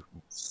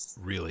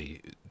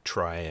really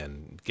try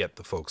and get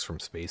the folks from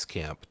Space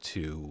Camp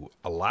to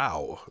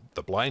allow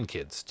the blind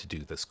kids to do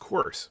this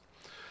course.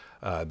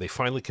 They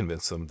finally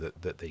convinced them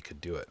that they could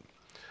do it.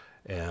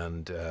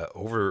 And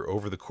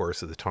over the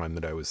course of the time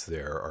that I was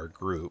there, our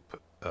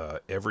group,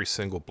 every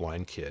single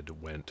blind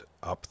kid went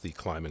up the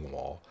climbing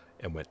wall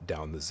and went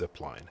down the zip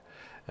line.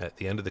 At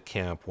the end of the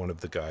camp, one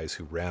of the guys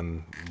who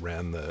ran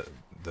the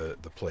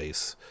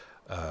place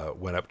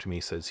went up to me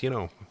and says,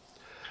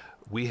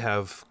 we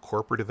have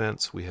corporate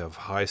events, we have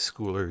high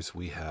schoolers,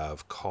 we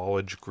have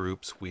college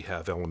groups, we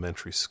have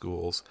elementary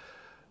schools.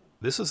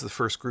 This is the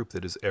first group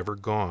that has ever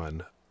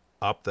gone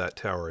up that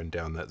tower and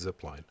down that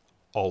zip line.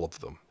 All of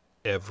them.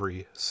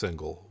 Every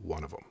single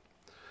one of them.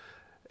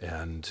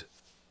 And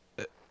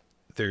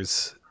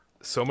there's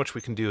so much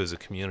we can do as a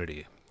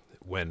community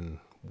when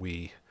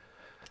we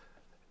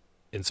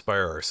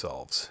inspire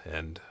ourselves.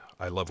 And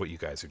I love what you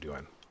guys are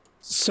doing.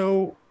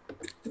 So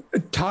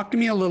talk to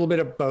me a little bit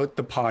about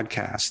the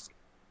podcast.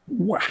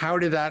 How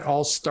did that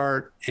all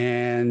start?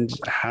 And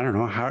I don't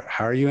know,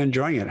 how are you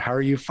enjoying it? How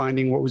are you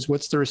finding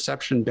what's the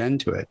reception been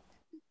to it?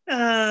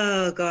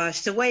 Oh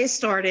gosh, the way it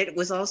started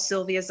was all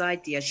Sylvia's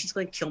idea. She's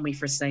going to kill me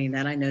for saying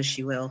that. I know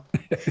she will.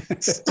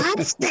 Stop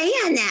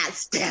saying that,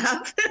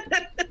 Steph.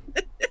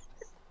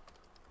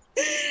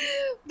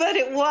 But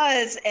it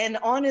was, and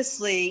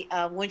honestly,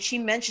 when she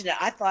mentioned it,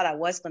 I thought I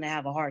was going to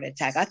have a heart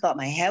attack. I thought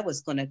my head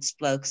was going to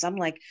explode because I'm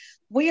like,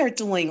 we are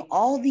doing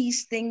all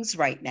these things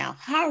right now.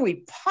 How are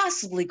we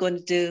possibly going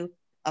to do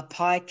a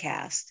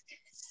podcast?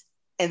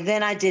 And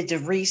then I did the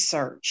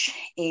research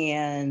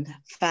and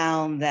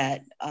found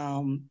that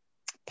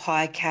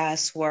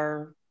podcasts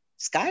were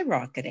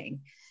skyrocketing.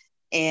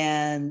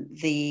 And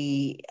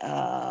the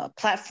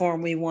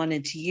platform we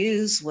wanted to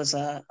use was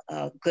a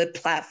good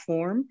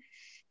platform.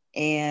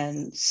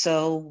 And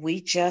so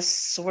we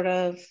just sort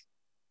of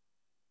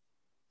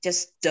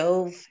just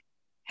dove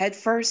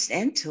headfirst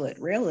into it,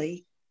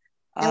 really.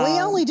 And we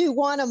only do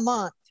one a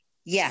month.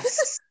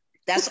 Yes,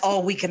 that's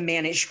all we can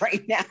manage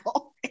right now.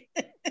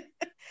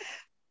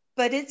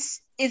 But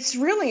it's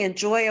really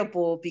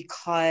enjoyable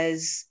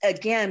because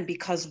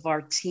of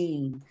our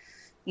team.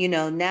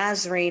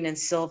 Nazarene and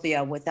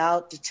Sylvia,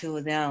 without the two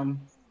of them,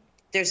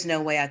 there's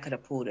no way I could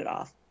have pulled it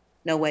off.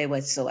 No way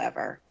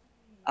whatsoever.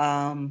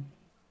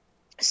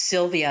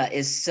 Sylvia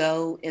is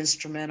so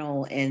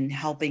instrumental in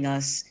helping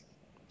us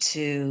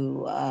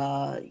to,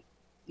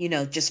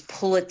 just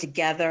pull it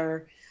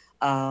together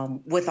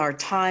with our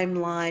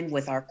timeline,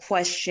 with our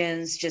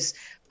questions, just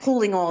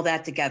pulling all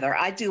that together.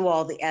 I do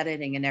all the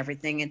editing and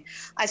everything. And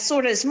I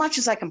sort of, as much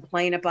as I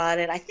complain about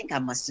it, I think I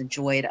must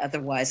enjoy it.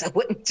 Otherwise, I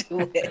wouldn't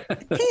do it.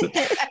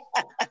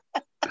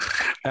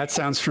 That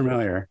sounds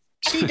familiar.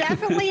 She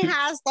definitely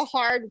has the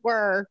hard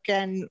work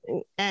and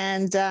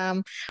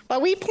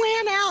but we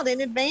plan out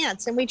in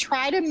advance and we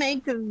try to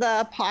make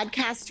the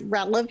podcast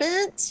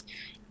relevant.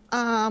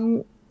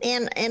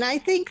 And I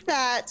think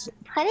that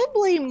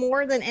probably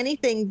more than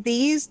anything,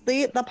 the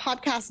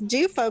podcasts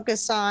do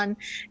focus on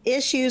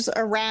issues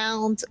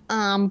around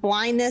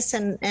blindness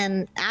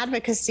and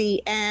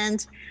advocacy.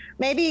 And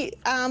maybe,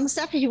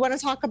 Steph, you want to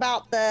talk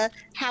about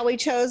how we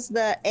chose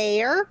the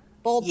AIR,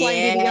 Bold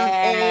Blind Beauty on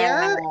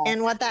AIR,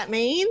 and what that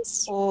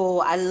means? Oh,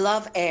 I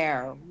love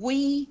AIR.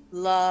 We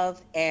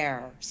love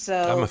AIR. So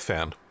I'm a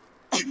fan.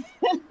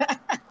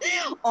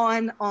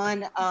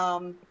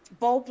 on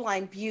Bold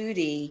Blind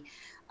Beauty,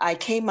 I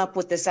came up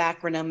with this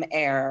acronym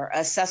AIR,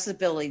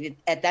 accessibility.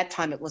 At that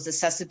time, it was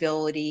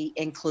accessibility,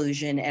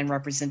 inclusion, and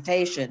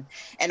representation.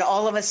 And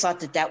all of us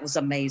thought that was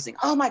amazing.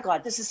 Oh my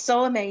God, this is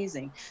so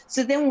amazing.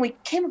 So then when we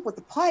came up with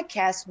the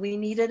podcast, we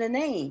needed a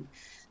name.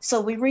 So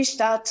we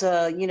reached out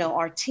to,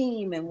 our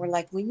team and we're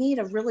like, we need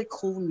a really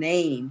cool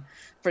name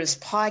for this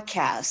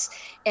podcast.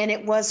 And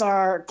it was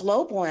our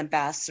global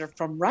ambassador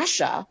from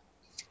Russia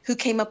who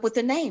came up with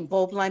the name,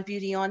 Bold Blind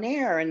Beauty on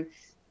Air. And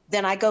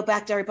then I go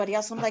back to everybody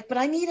else. I'm like, but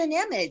I need an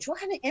image. What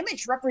kind of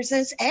image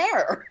represents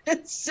air?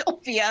 And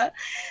Sylvia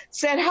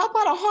said, how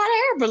about a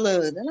hot air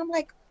balloon? And I'm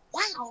like,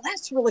 wow,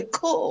 that's really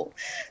cool.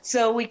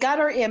 So we got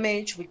our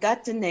image, we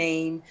got the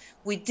name.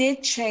 We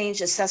did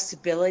change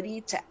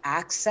accessibility to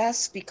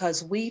access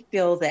because we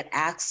feel that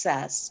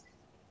access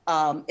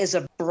is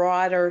a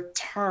broader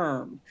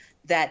term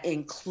that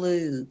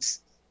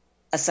includes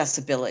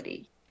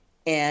accessibility.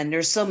 And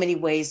there's so many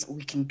ways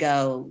we can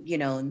go, you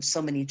know, in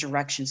so many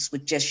directions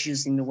with just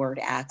using the word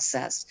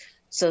access.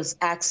 So it's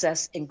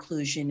access,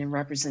 inclusion, and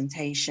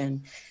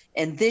representation.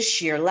 And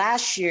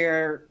last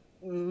year,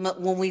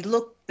 when we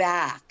look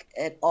back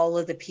at all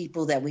of the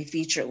people that we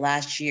featured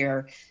last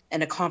year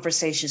and the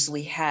conversations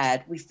we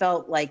had, we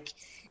felt like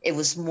it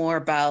was more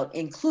about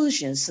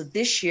inclusion. So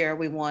this year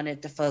we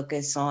wanted to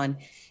focus on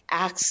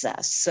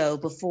access. So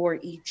before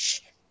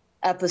each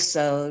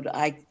episode,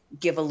 I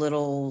give a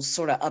little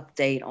sort of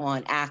update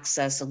on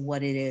access and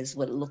what it is,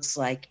 what it looks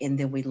like, and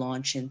then we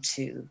launch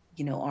into,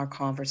 you know, our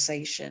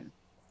conversation.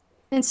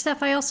 And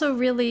Steph, I also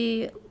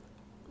really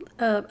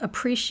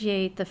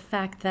appreciate the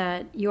fact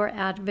that your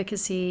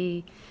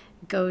advocacy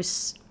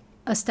goes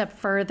a step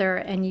further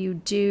and you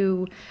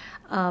do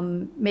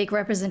make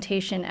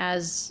representation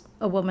as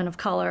a woman of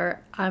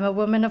color. I'm a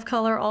woman of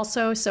color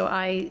also, so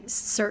I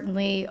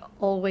certainly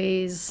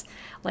always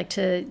like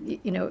to,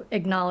 you know,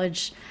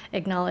 acknowledge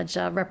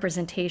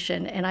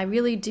representation. And I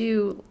really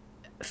do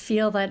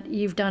feel that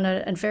you've done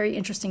a very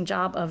interesting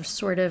job of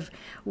sort of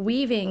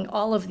weaving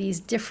all of these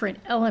different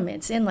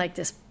elements in like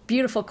this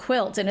beautiful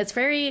quilt. And it's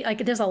very,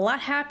 like, there's a lot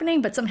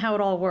happening, but somehow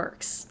it all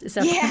works. Does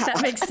that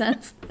make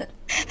sense?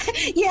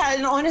 Yeah,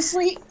 and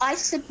honestly, I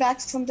sit back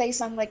some days,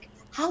 I'm like,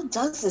 how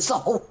does this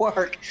all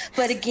work?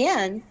 But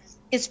again,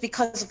 it's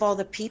because of all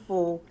the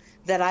people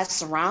that I've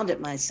surrounded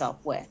myself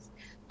with.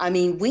 I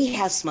mean, we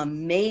have some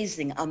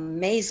amazing,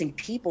 amazing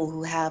people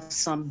who have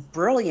some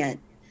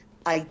brilliant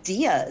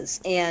ideas.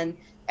 And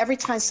every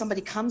time somebody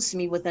comes to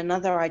me with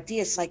another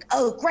idea, it's like,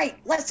 oh, great,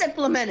 let's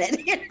implement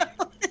it. You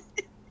know?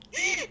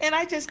 And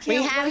I just can't.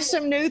 We have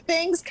some new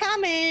things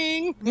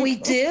coming. We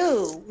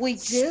do.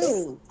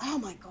 Oh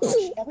my gosh.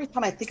 Every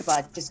time I think about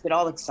it, I just get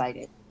all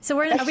excited. So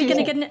are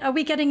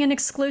we getting an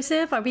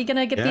exclusive? Are we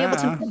going to be able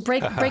to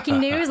breaking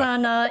news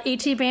on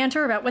AT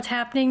Banter about what's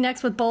happening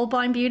next with Bold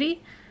Blind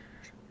Beauty?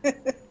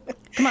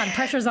 Come on,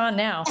 pressure's on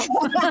now.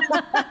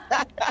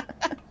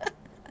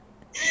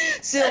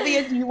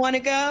 Sylvia, do you want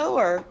to go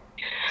or?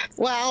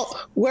 Well,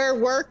 we're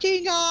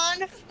working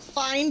on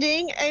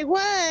finding a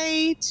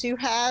way to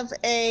have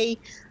a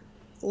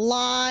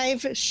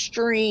live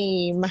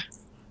stream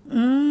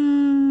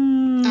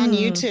on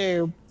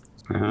YouTube.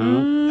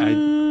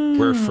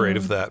 We're afraid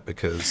of that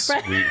because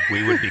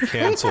we would be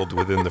canceled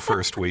within the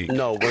first week.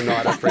 No, we're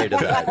not afraid of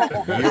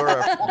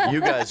that.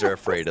 You guys are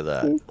afraid of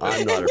that.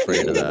 I'm not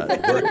afraid of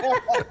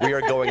that. We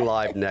are going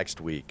live next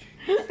week.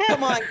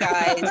 Come on,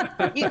 guys.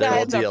 There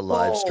will be a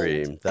live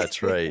stream.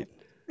 That's right.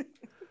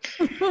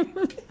 You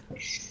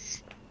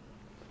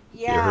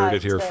heard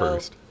it here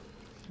first.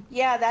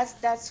 Yeah,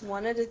 that's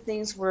one of the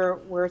things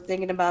we're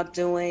thinking about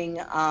doing.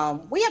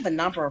 We have a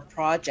number of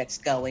projects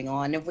going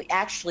on, and we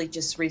actually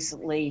just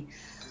recently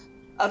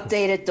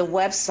updated the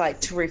website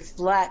to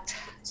reflect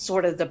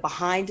sort of the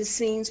behind the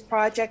scenes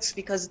projects,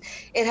 because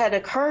it had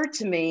occurred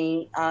to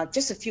me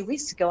just a few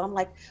weeks ago. I'm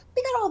like,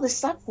 we got all this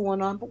stuff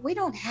going on, but we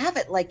don't have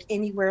it like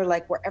anywhere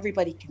like where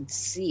everybody can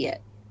see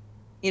it.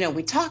 You know,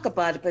 we talk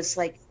about it, but it's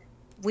like,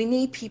 we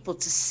need people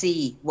to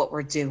see what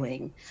we're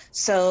doing.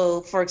 So,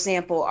 for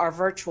example, our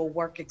virtual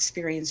work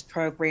experience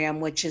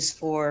program, which is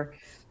for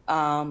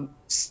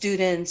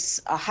students,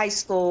 high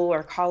school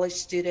or college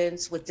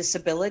students with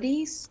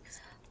disabilities,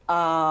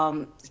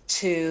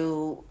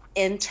 to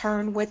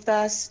intern with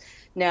us.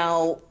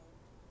 Now,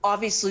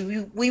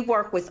 obviously, we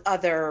work with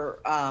other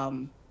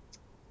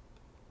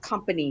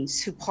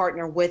companies who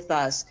partner with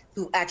us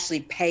who actually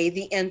pay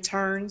the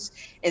interns,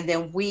 and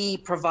then we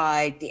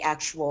provide the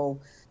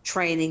actual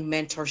training,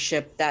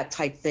 mentorship, that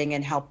type thing,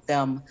 and help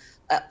them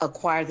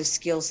acquire the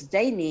skills that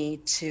they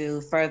need to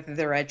further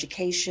their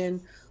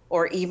education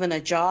or even a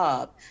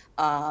job.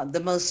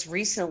 The most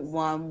recent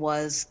one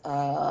was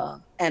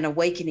an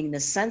Awakening the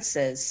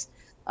Senses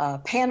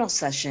panel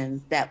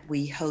session that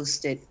we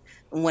hosted.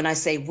 And when I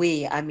say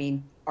we, I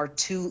mean our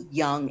two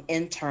young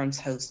interns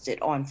hosted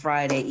on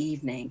Friday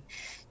evening.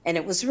 And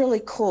it was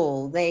really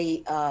cool.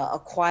 They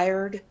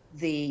acquired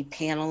the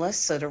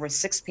panelists. So there were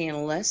 6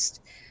 panelists.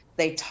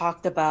 They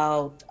talked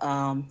about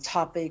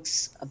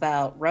topics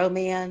about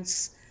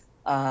romance,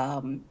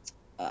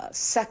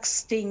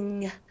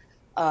 sexting,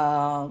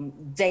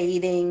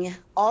 dating,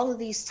 all of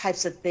these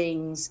types of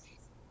things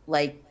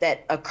like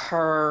that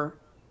occur,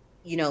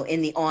 you know,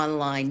 in the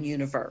online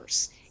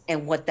universe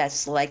and what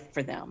that's like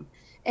for them.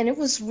 And it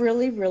was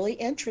really, really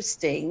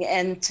interesting.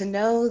 And to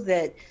know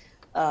that,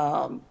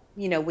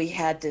 you know, we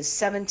had this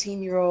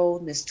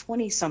 17-year-old and this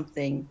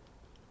 20-something,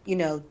 you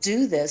know,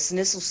 do this, and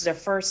this was their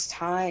first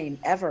time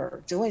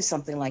ever doing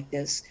something like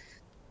this,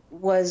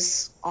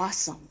 was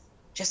awesome,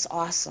 just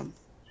awesome.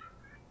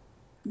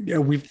 Yeah,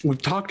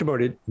 we've talked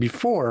about it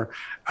before,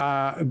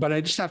 but I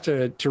just have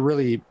to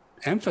really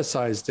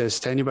emphasize this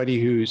to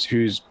anybody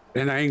who's,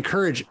 and I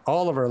encourage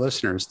all of our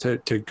listeners to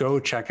go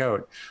check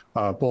out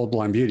Bold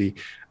Blind Beauty,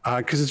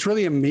 because it's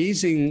really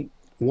amazing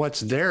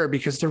what's there,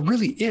 because there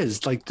really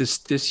is like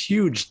this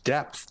huge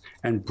depth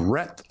and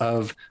breadth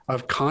of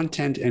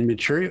content and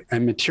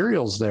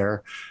materials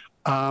there.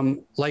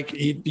 Like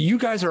you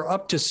guys are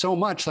up to so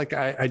much. Like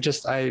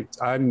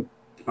I'm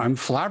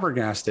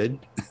flabbergasted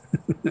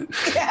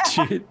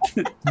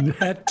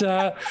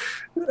that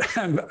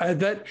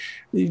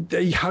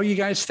how you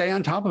guys stay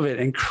on top of it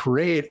and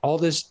create all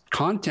this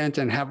content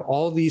and have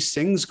all these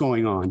things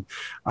going on.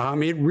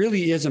 It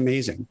really is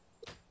amazing.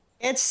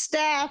 It's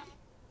Steph.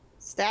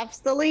 Steph's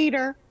the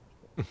leader.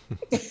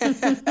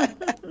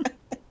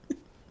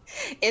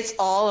 It's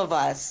all of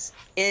us.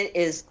 It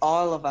is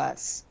all of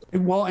us.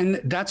 Well,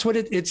 and that's what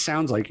it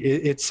sounds like.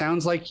 It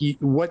sounds like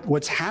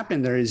what's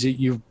happened there is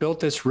you've built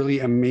this really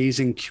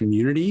amazing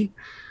community,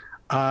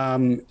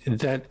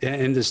 that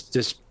and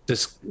this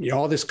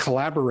all this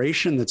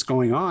collaboration that's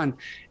going on,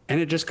 and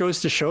it just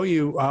goes to show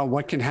you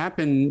what can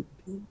happen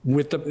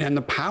with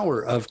the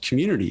power of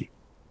community.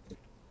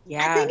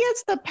 Yeah, I think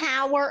it's the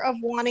power of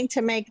wanting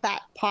to make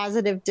that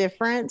positive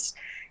difference,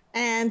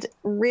 and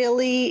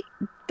really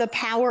the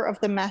power of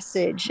the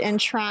message, and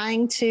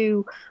trying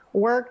to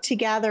work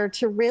together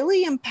to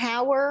really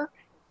empower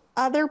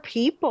other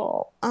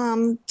people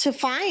to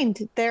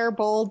find their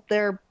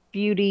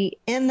beauty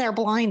in their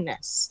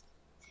blindness.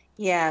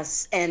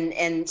 Yes,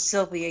 and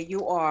Sylvia, you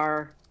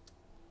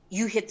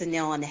hit the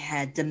nail on the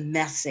head. The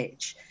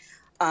message.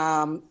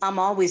 I'm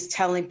always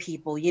telling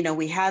people,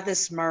 we have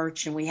this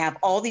merch and we have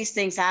all these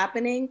things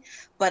happening,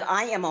 but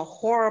I am a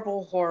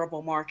horrible,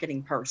 horrible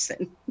marketing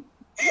person.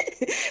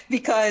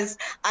 Because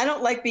I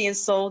don't like being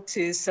sold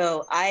to,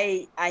 so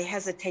I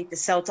hesitate to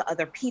sell to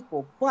other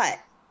people. But,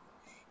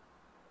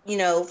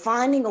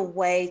 finding a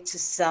way to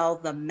sell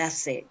the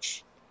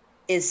message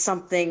is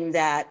something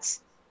that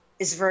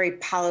is very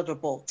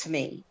palatable to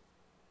me.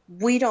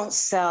 We don't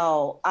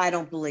sell, I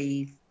don't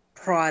believe,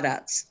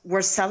 products.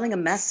 We're selling a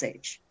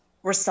message.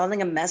 We're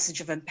selling a message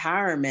of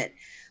empowerment.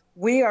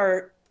 We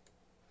are,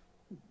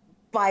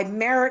 by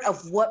merit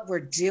of what we're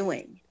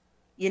doing,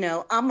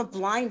 I'm a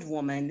blind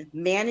woman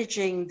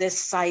managing this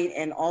site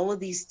and all of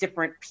these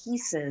different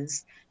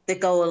pieces that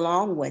go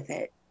along with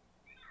it.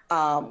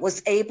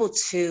 Was able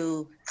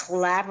to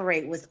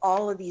collaborate with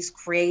all of these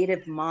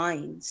creative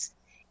minds.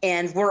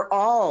 And we're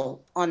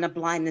all on the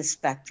blindness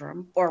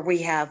spectrum, or we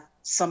have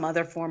some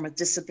other form of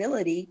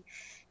disability.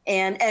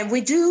 And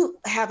we do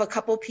have a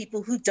couple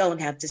people who don't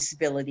have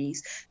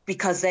disabilities,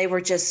 because they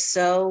were just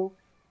so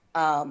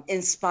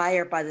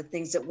inspired by the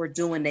things that we're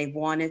doing. They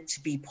wanted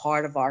to be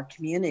part of our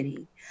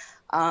community.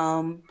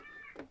 I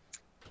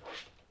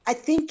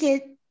think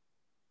it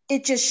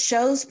just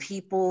shows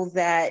people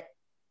that,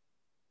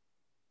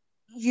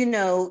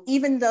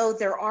 even though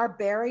there are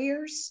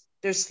barriers,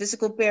 there's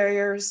physical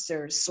barriers,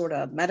 there's sort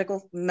of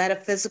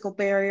metaphysical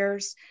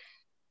barriers,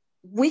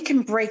 we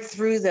can break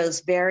through those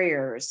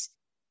barriers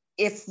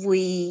if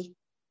we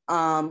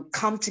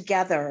come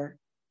together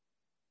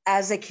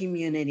as a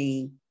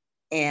community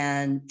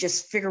and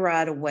just figure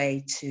out a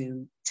way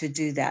to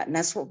do that. And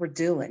that's what we're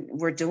doing.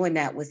 We're doing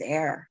that with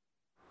AIR.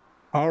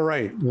 All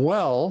right.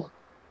 Well,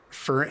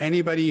 for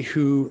anybody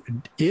who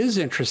is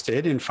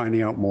interested in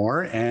finding out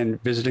more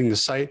and visiting the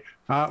site,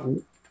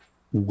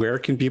 where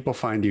can people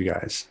find you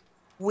guys?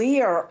 We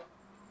are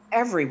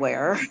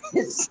everywhere,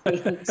 it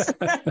seems.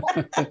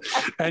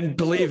 And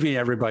believe me,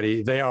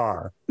 everybody, they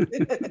are.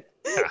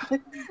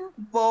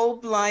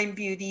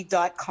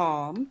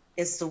 BoldBlindBeauty.com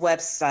is the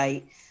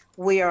website.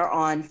 We are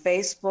on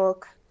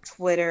Facebook,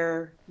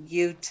 Twitter,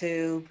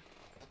 YouTube,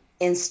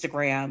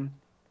 Instagram,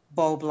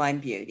 Bold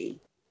Blind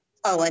Beauty.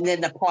 Oh, and then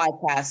the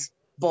podcast,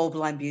 Bold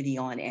Blind Beauty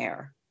on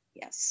Air.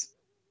 Yes.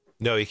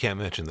 No, you can't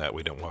mention that.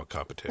 We don't want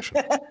competition.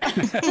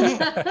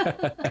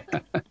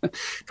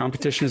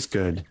 Competition is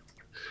good.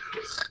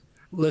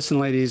 Listen,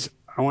 ladies,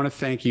 I want to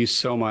thank you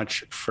so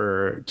much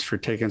for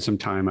taking some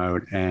time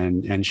out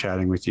and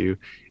chatting with you,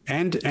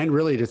 and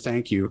really to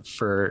thank you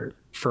for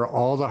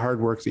all the hard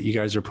work that you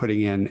guys are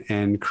putting in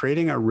and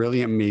creating a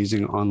really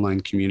amazing online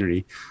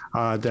community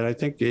that I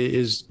think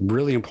is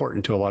really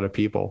important to a lot of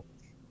people.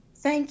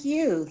 Thank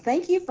you.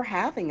 Thank you for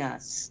having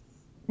us.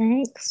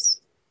 Thanks.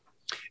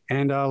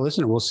 And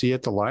listen, we'll see you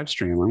at the live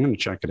stream. I'm going to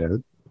check it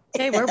out.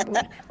 Hey,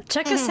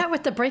 check us out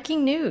with the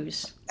breaking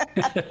news.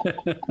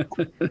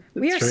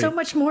 We are right. so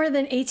much more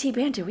than AT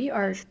Bantu. We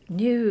are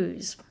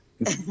news.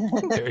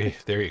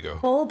 There you go.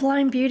 Bold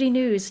Blind Beauty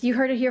News. You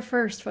heard it here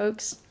first,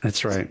 folks.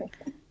 That's right.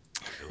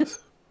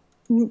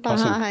 Bye.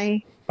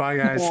 Awesome. Bye,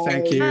 guys. Bye.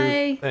 Thank you.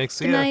 Bye. Thanks.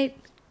 Good night.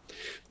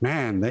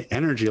 Man, the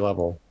energy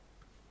level.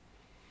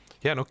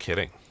 Yeah, no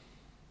kidding.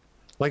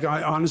 Like,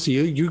 honestly,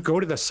 you go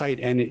to the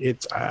site and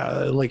it's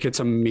it's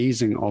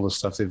amazing, all the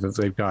stuff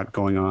they've got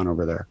going on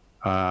over there.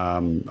 I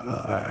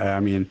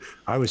mean,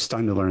 I was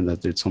stunned to learn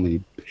that it's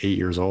only 8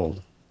 years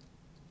old.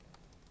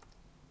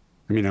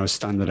 I mean, I was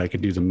stunned that I could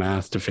do the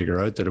math to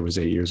figure out that it was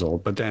 8 years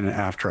old. But then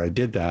after I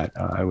did that,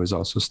 I was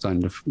also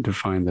stunned to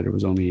find that it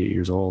was only 8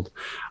 years old.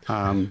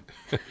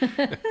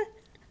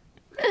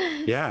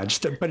 Yeah,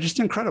 just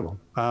incredible.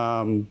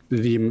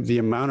 The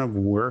amount of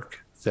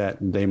work that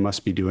they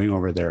must be doing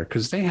over there,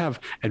 because they have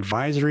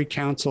advisory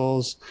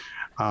councils.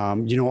 All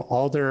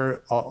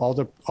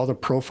the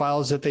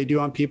profiles that they do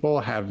on people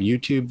have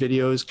YouTube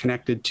videos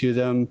connected to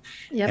them.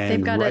 Yep,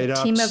 they've got a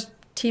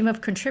team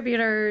of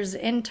contributors,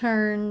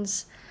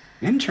 interns.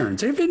 Interns,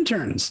 they have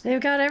interns.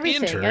 They've got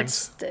everything.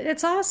 Interns?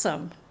 It's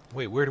awesome.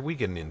 Wait, where do we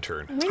get an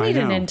intern? We need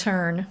an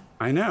intern.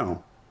 I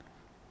know.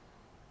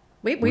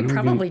 We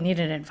probably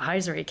need an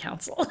advisory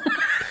council.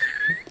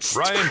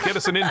 Ryan, get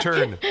us an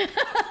intern.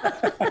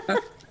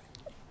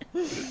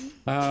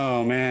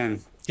 Oh man,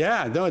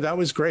 yeah, no, that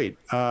was great.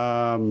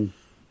 Yeah,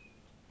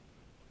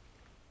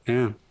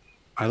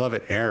 I love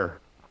it. Air.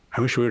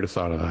 I wish we would have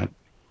thought of that.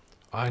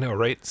 I know,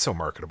 right? So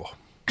marketable.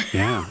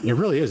 Yeah, it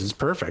really is. It's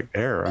perfect.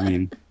 Air. I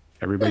mean,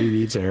 everybody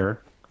needs air.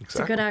 Exactly. It's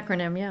a good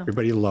acronym, yeah.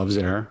 Everybody loves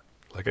air.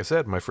 Like I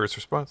said, my first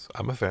response,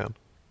 I'm a fan.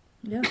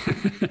 Yeah.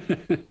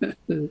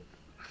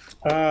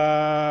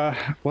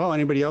 Well,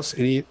 anybody else?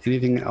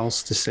 Anything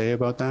else to say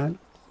about that?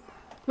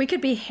 We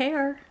could be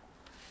hair.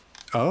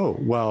 Oh,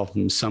 well,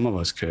 some of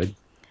us could.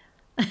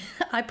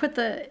 I put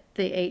the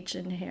H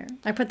in hair.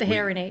 I put the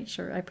hair in H,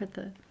 or I put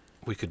the...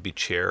 We could be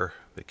Chair,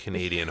 the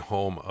Canadian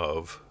home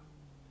of...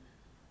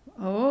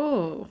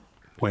 Oh.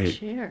 Wait.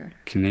 Chair.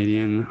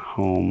 Canadian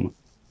home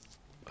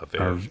Of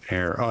air. of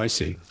air. Oh, I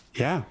see.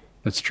 Yeah,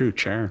 that's true.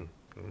 Chair.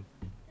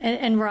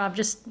 And Rob,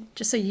 just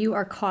so you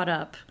are caught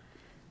up,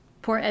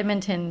 poor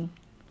Edmonton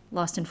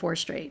lost in 4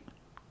 straight.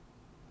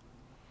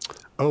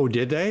 Oh,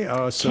 did they?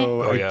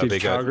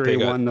 Did Calgary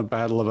won the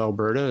Battle of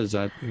Alberta? Is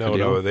that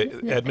No.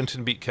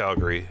 Edmonton beat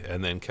Calgary,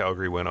 and then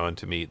Calgary went on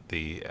to meet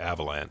the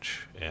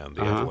Avalanche, and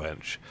the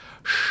Avalanche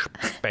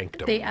spanked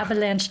them. They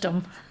avalanched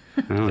them.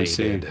 Oh, I They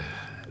see. did.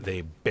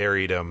 They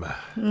buried them.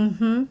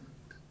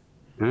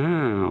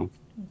 Oh.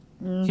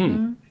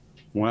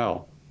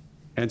 Well,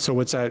 and so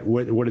what's that?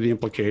 What are the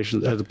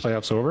implications? Are the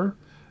playoffs over?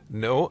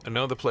 No,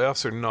 the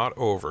playoffs are not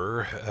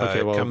over.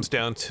 Okay, well, it comes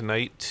down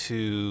tonight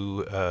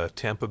to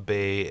Tampa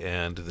Bay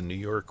and the New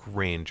York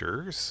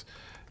Rangers.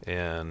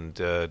 And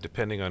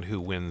depending on who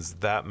wins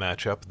that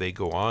matchup, they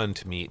go on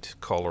to meet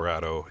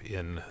Colorado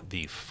in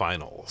the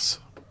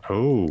finals.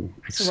 Oh,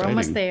 exciting. So we're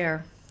almost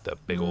there. The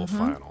big old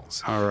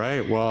finals. All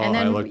right. Well, And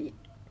then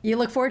you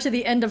look forward to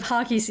the end of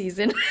hockey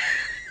season.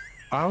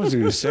 I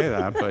wasn't going to say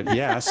that, but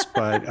yes,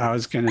 but I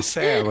was going to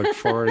say I look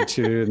forward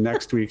to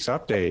next week's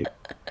update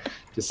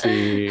to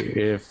see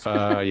if,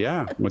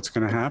 what's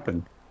going to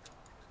happen.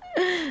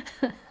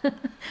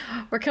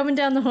 We're coming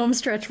down the home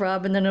stretch,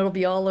 Rob, and then it'll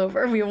be all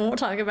over. We won't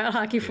talk about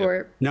hockey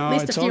for No, at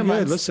least it's a few all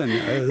good. months. Listen,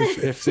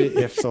 if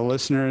the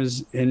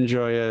listeners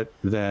enjoy it,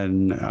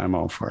 then I'm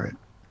all for it.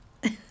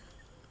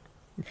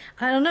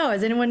 I don't know.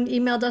 Has anyone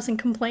emailed us and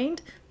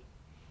complained?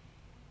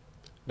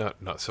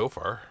 Not so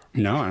far.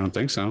 No, I don't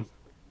think so.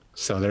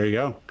 So there you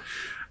go.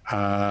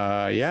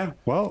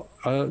 Well,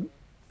 I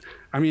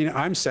mean,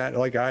 I'm sad.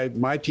 Like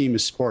my team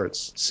is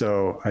sports,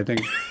 so I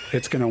think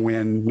it's going to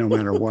win no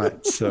matter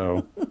what.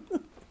 So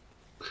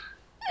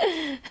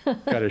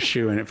got a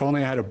shoe in. If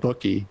only I had a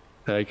bookie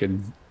that I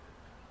could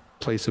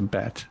place a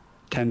bet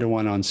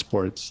 10-1 on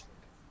sports.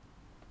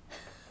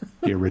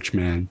 Be a rich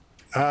man.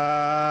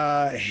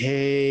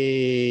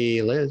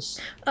 Hey,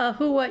 Liz.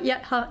 Who, what,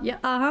 yeah,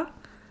 uh-huh.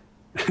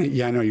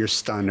 Yeah, I know you're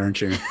stunned,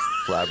 aren't you?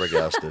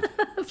 Flabbergasted.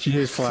 She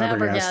is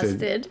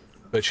flabbergasted.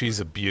 But she's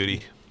a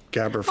beauty.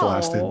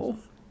 Gabberflasted.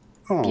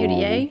 Oh,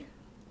 beauty, eh?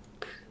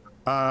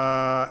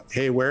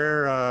 Hey,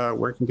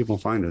 where can people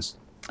find us?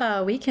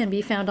 We can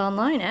be found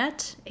online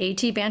at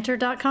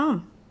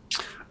atbanter.com.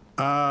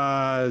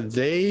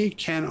 They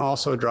can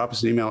also drop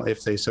us an email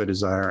if they so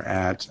desire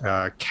at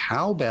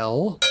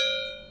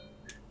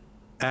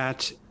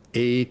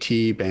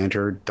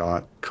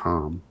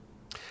cowbell@atbanter.com.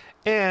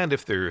 And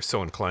if they're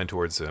so inclined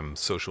towards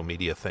social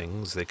media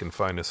things, they can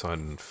find us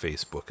on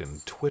Facebook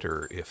and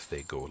Twitter if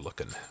they go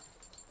looking.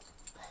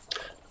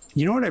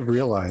 You know what I've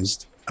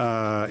realized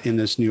in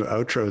this new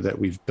outro that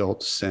we've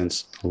built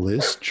since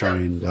Liz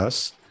joined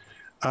us?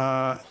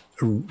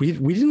 We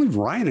didn't leave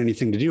Ryan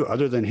anything to do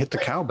other than hit the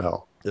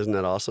cowbell. Isn't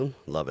that awesome?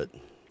 Love it.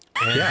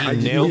 And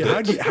he nailed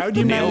it. How do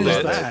you Nailed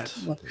manage it. that?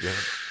 Yeah.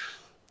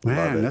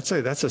 Man,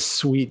 that's a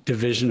sweet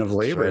division of That's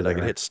labor. right. I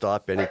can there. hit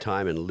stop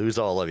anytime and lose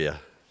all of you.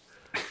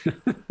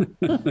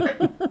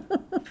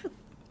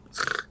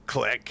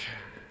 Click.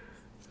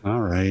 All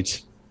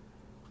right.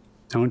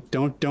 Don't.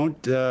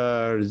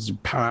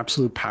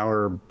 Absolute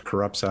power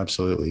corrupts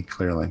absolutely.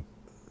 Clearly,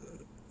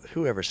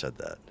 Whoever said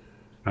that?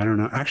 I don't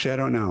know. Actually, I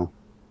don't know.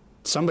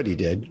 Somebody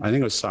did. I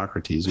think it was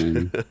Socrates,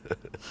 maybe,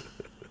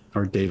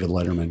 or David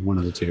Letterman. One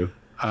of the two.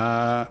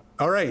 All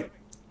right.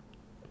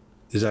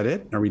 Is that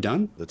it? Are we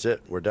done? That's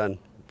it. We're done.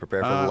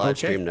 Prepare for the live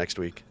stream next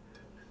week.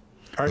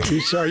 Are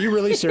you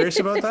really serious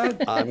about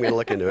that? I'm going to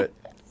look into it.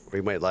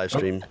 We might live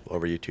stream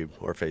over YouTube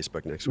or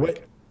Facebook next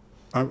week.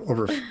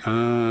 Over.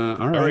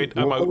 All right.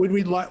 I'm What out. would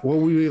we like? What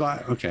would we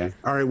like? Okay.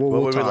 All right. Well, What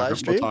we'll would we talk. live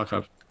stream? We'll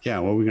talk. Yeah.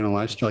 What are we gonna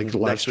live stream? Like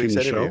live Next stream week's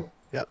the interview. show.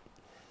 Yep.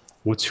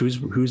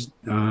 Who's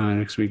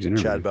next week's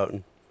interview? Chad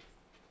Boughton.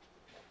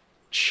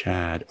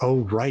 Chad. Oh,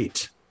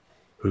 right.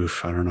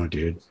 Oof. I don't know,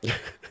 dude.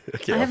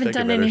 Okay, I I'll haven't think of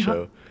done another any.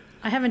 show.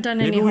 I haven't done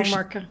Maybe any we should-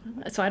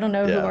 homework, so I don't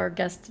know who Yeah. our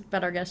guest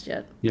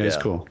yet. Yeah, he's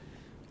Yeah. cool.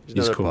 He's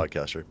He's another cool.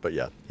 podcaster, but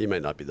yeah, he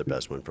might not be the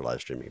best one for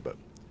live streaming, but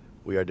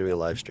we are doing a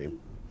live stream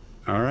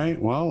All right.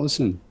 Well,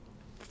 listen.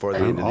 before the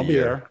end of I'll the be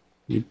year. there.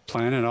 You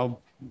plan it.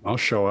 I'll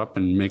show up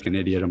and make an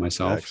idiot of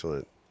myself.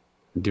 Excellent.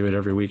 Do it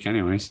every week,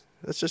 anyways.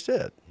 That's just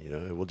it.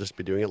 We'll just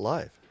be doing it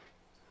live.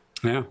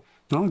 Yeah.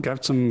 I'll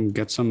get some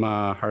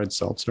hard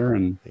seltzer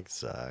and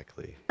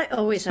Exactly. I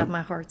always have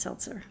my hard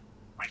seltzer.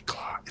 White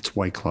Claw. It's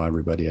White Claw,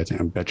 everybody. I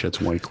bet you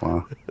it's White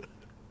Claw.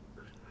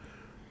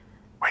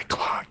 White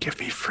Claw, give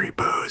me free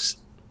booze.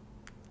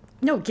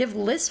 No, give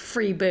Liz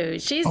free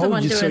booze. She's the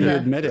one so doing you the.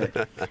 admit it.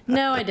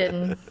 No, I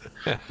didn't.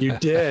 You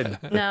did.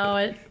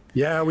 No,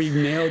 Yeah, we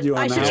nailed you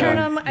on I that should turn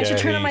one. on. I should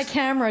turn on my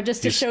camera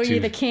just to he's show too- you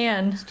the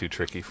can. It's too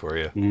tricky for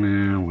you.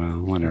 Yeah, well,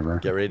 whatever.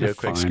 Get ready to do a That's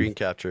quick fine. screen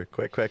capture.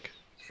 Quick.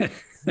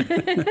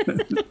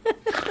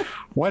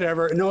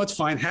 Whatever. No, it's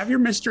fine. Have your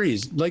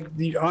mysteries.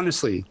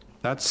 Honestly,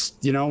 that's,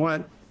 you know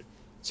what?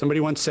 Somebody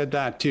once said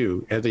that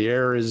too. The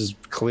air is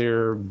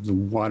clear, the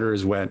water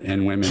is wet,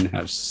 and women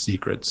have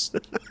secrets.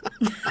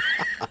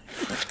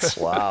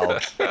 Wow.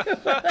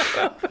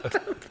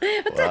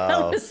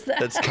 Wow. was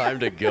that? It's time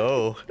to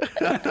go.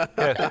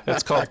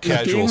 That's called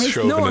casual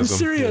chauvinism. No, I'm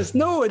serious.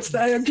 No, it's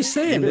that. I'm just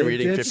saying. You've been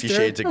reading It's 50 there-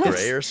 Shades of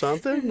Grey or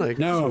something?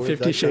 No, where'd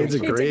 50 that Shades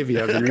of come from?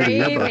 Gravy. I've been reading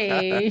that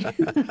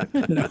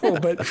book. Gravy. No,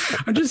 but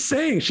I'm just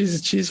saying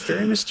she's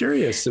very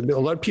mysterious. A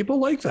lot of people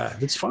like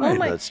that. It's fine. Oh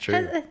my! That's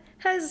true.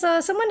 Has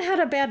someone had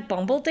a bad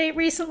Bumble date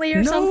recently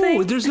or No,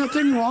 something? there's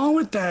nothing wrong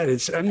with that.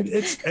 It's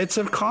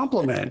a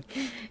compliment.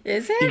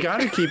 Is You it?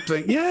 got to keep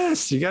things.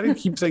 Yes, you got to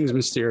keep things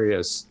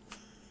mysterious.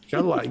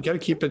 You got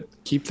to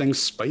keep things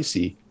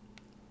spicy.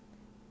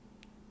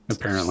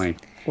 Apparently,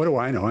 what do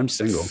I know? I'm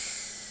single.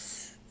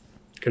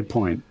 Good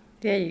point.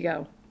 There you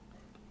go.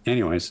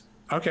 Anyways,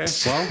 okay.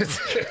 Well,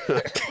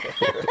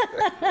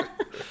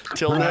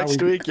 Till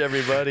next week,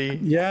 everybody.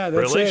 yeah,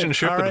 that's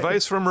Relationship it. All right.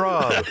 advice from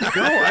Rob.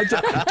 No,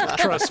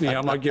 trust me,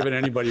 I'm not giving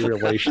anybody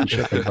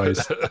relationship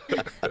advice.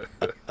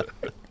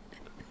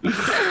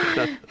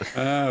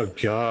 Oh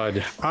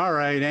God. All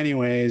right.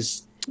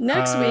 Anyways.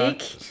 Next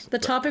week, the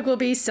topic will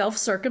be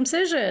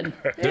self-circumcision.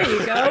 There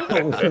you go.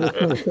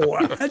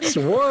 What?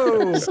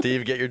 Whoa.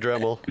 Steve, get your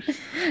Dremel.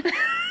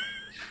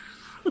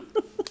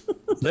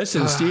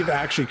 Listen, Steve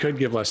actually could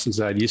give lessons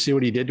on that. You see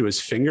what he did to his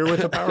finger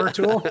with a power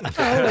tool?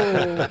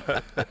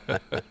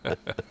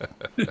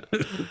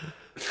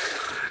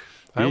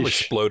 I Yeesh.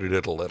 exploded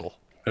it a little.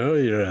 Oh,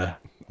 yeah.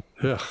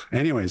 Ugh.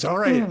 Anyways, all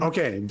right.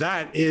 Okay.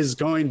 That is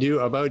going to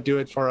about do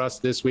it for us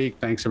this week.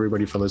 Thanks,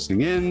 everybody, for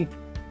listening in.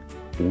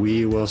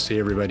 We will see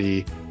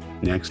everybody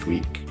next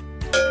week.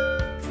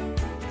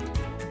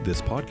 This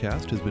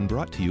podcast has been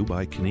brought to you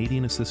by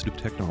Canadian Assistive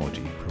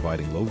Technology,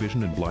 providing low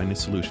vision and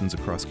blindness solutions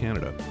across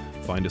Canada.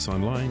 Find us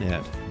online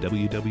at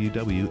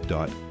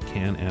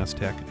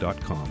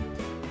www.canastech.com.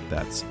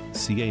 That's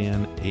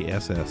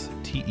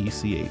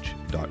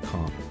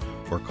CANASSTECH.com.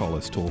 Or call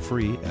us toll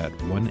free at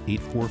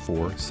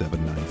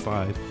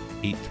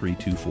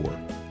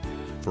 1-844-795-8324.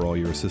 For all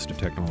your assistive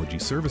technology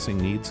servicing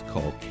needs,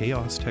 call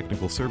Chaos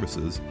Technical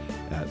Services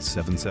at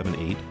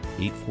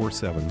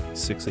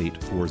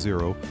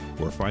 778-847-6840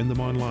 or find them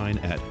online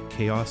at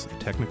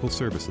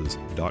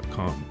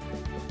chaostechnicalservices.com.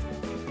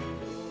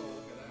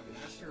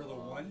 Master of the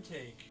one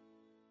take.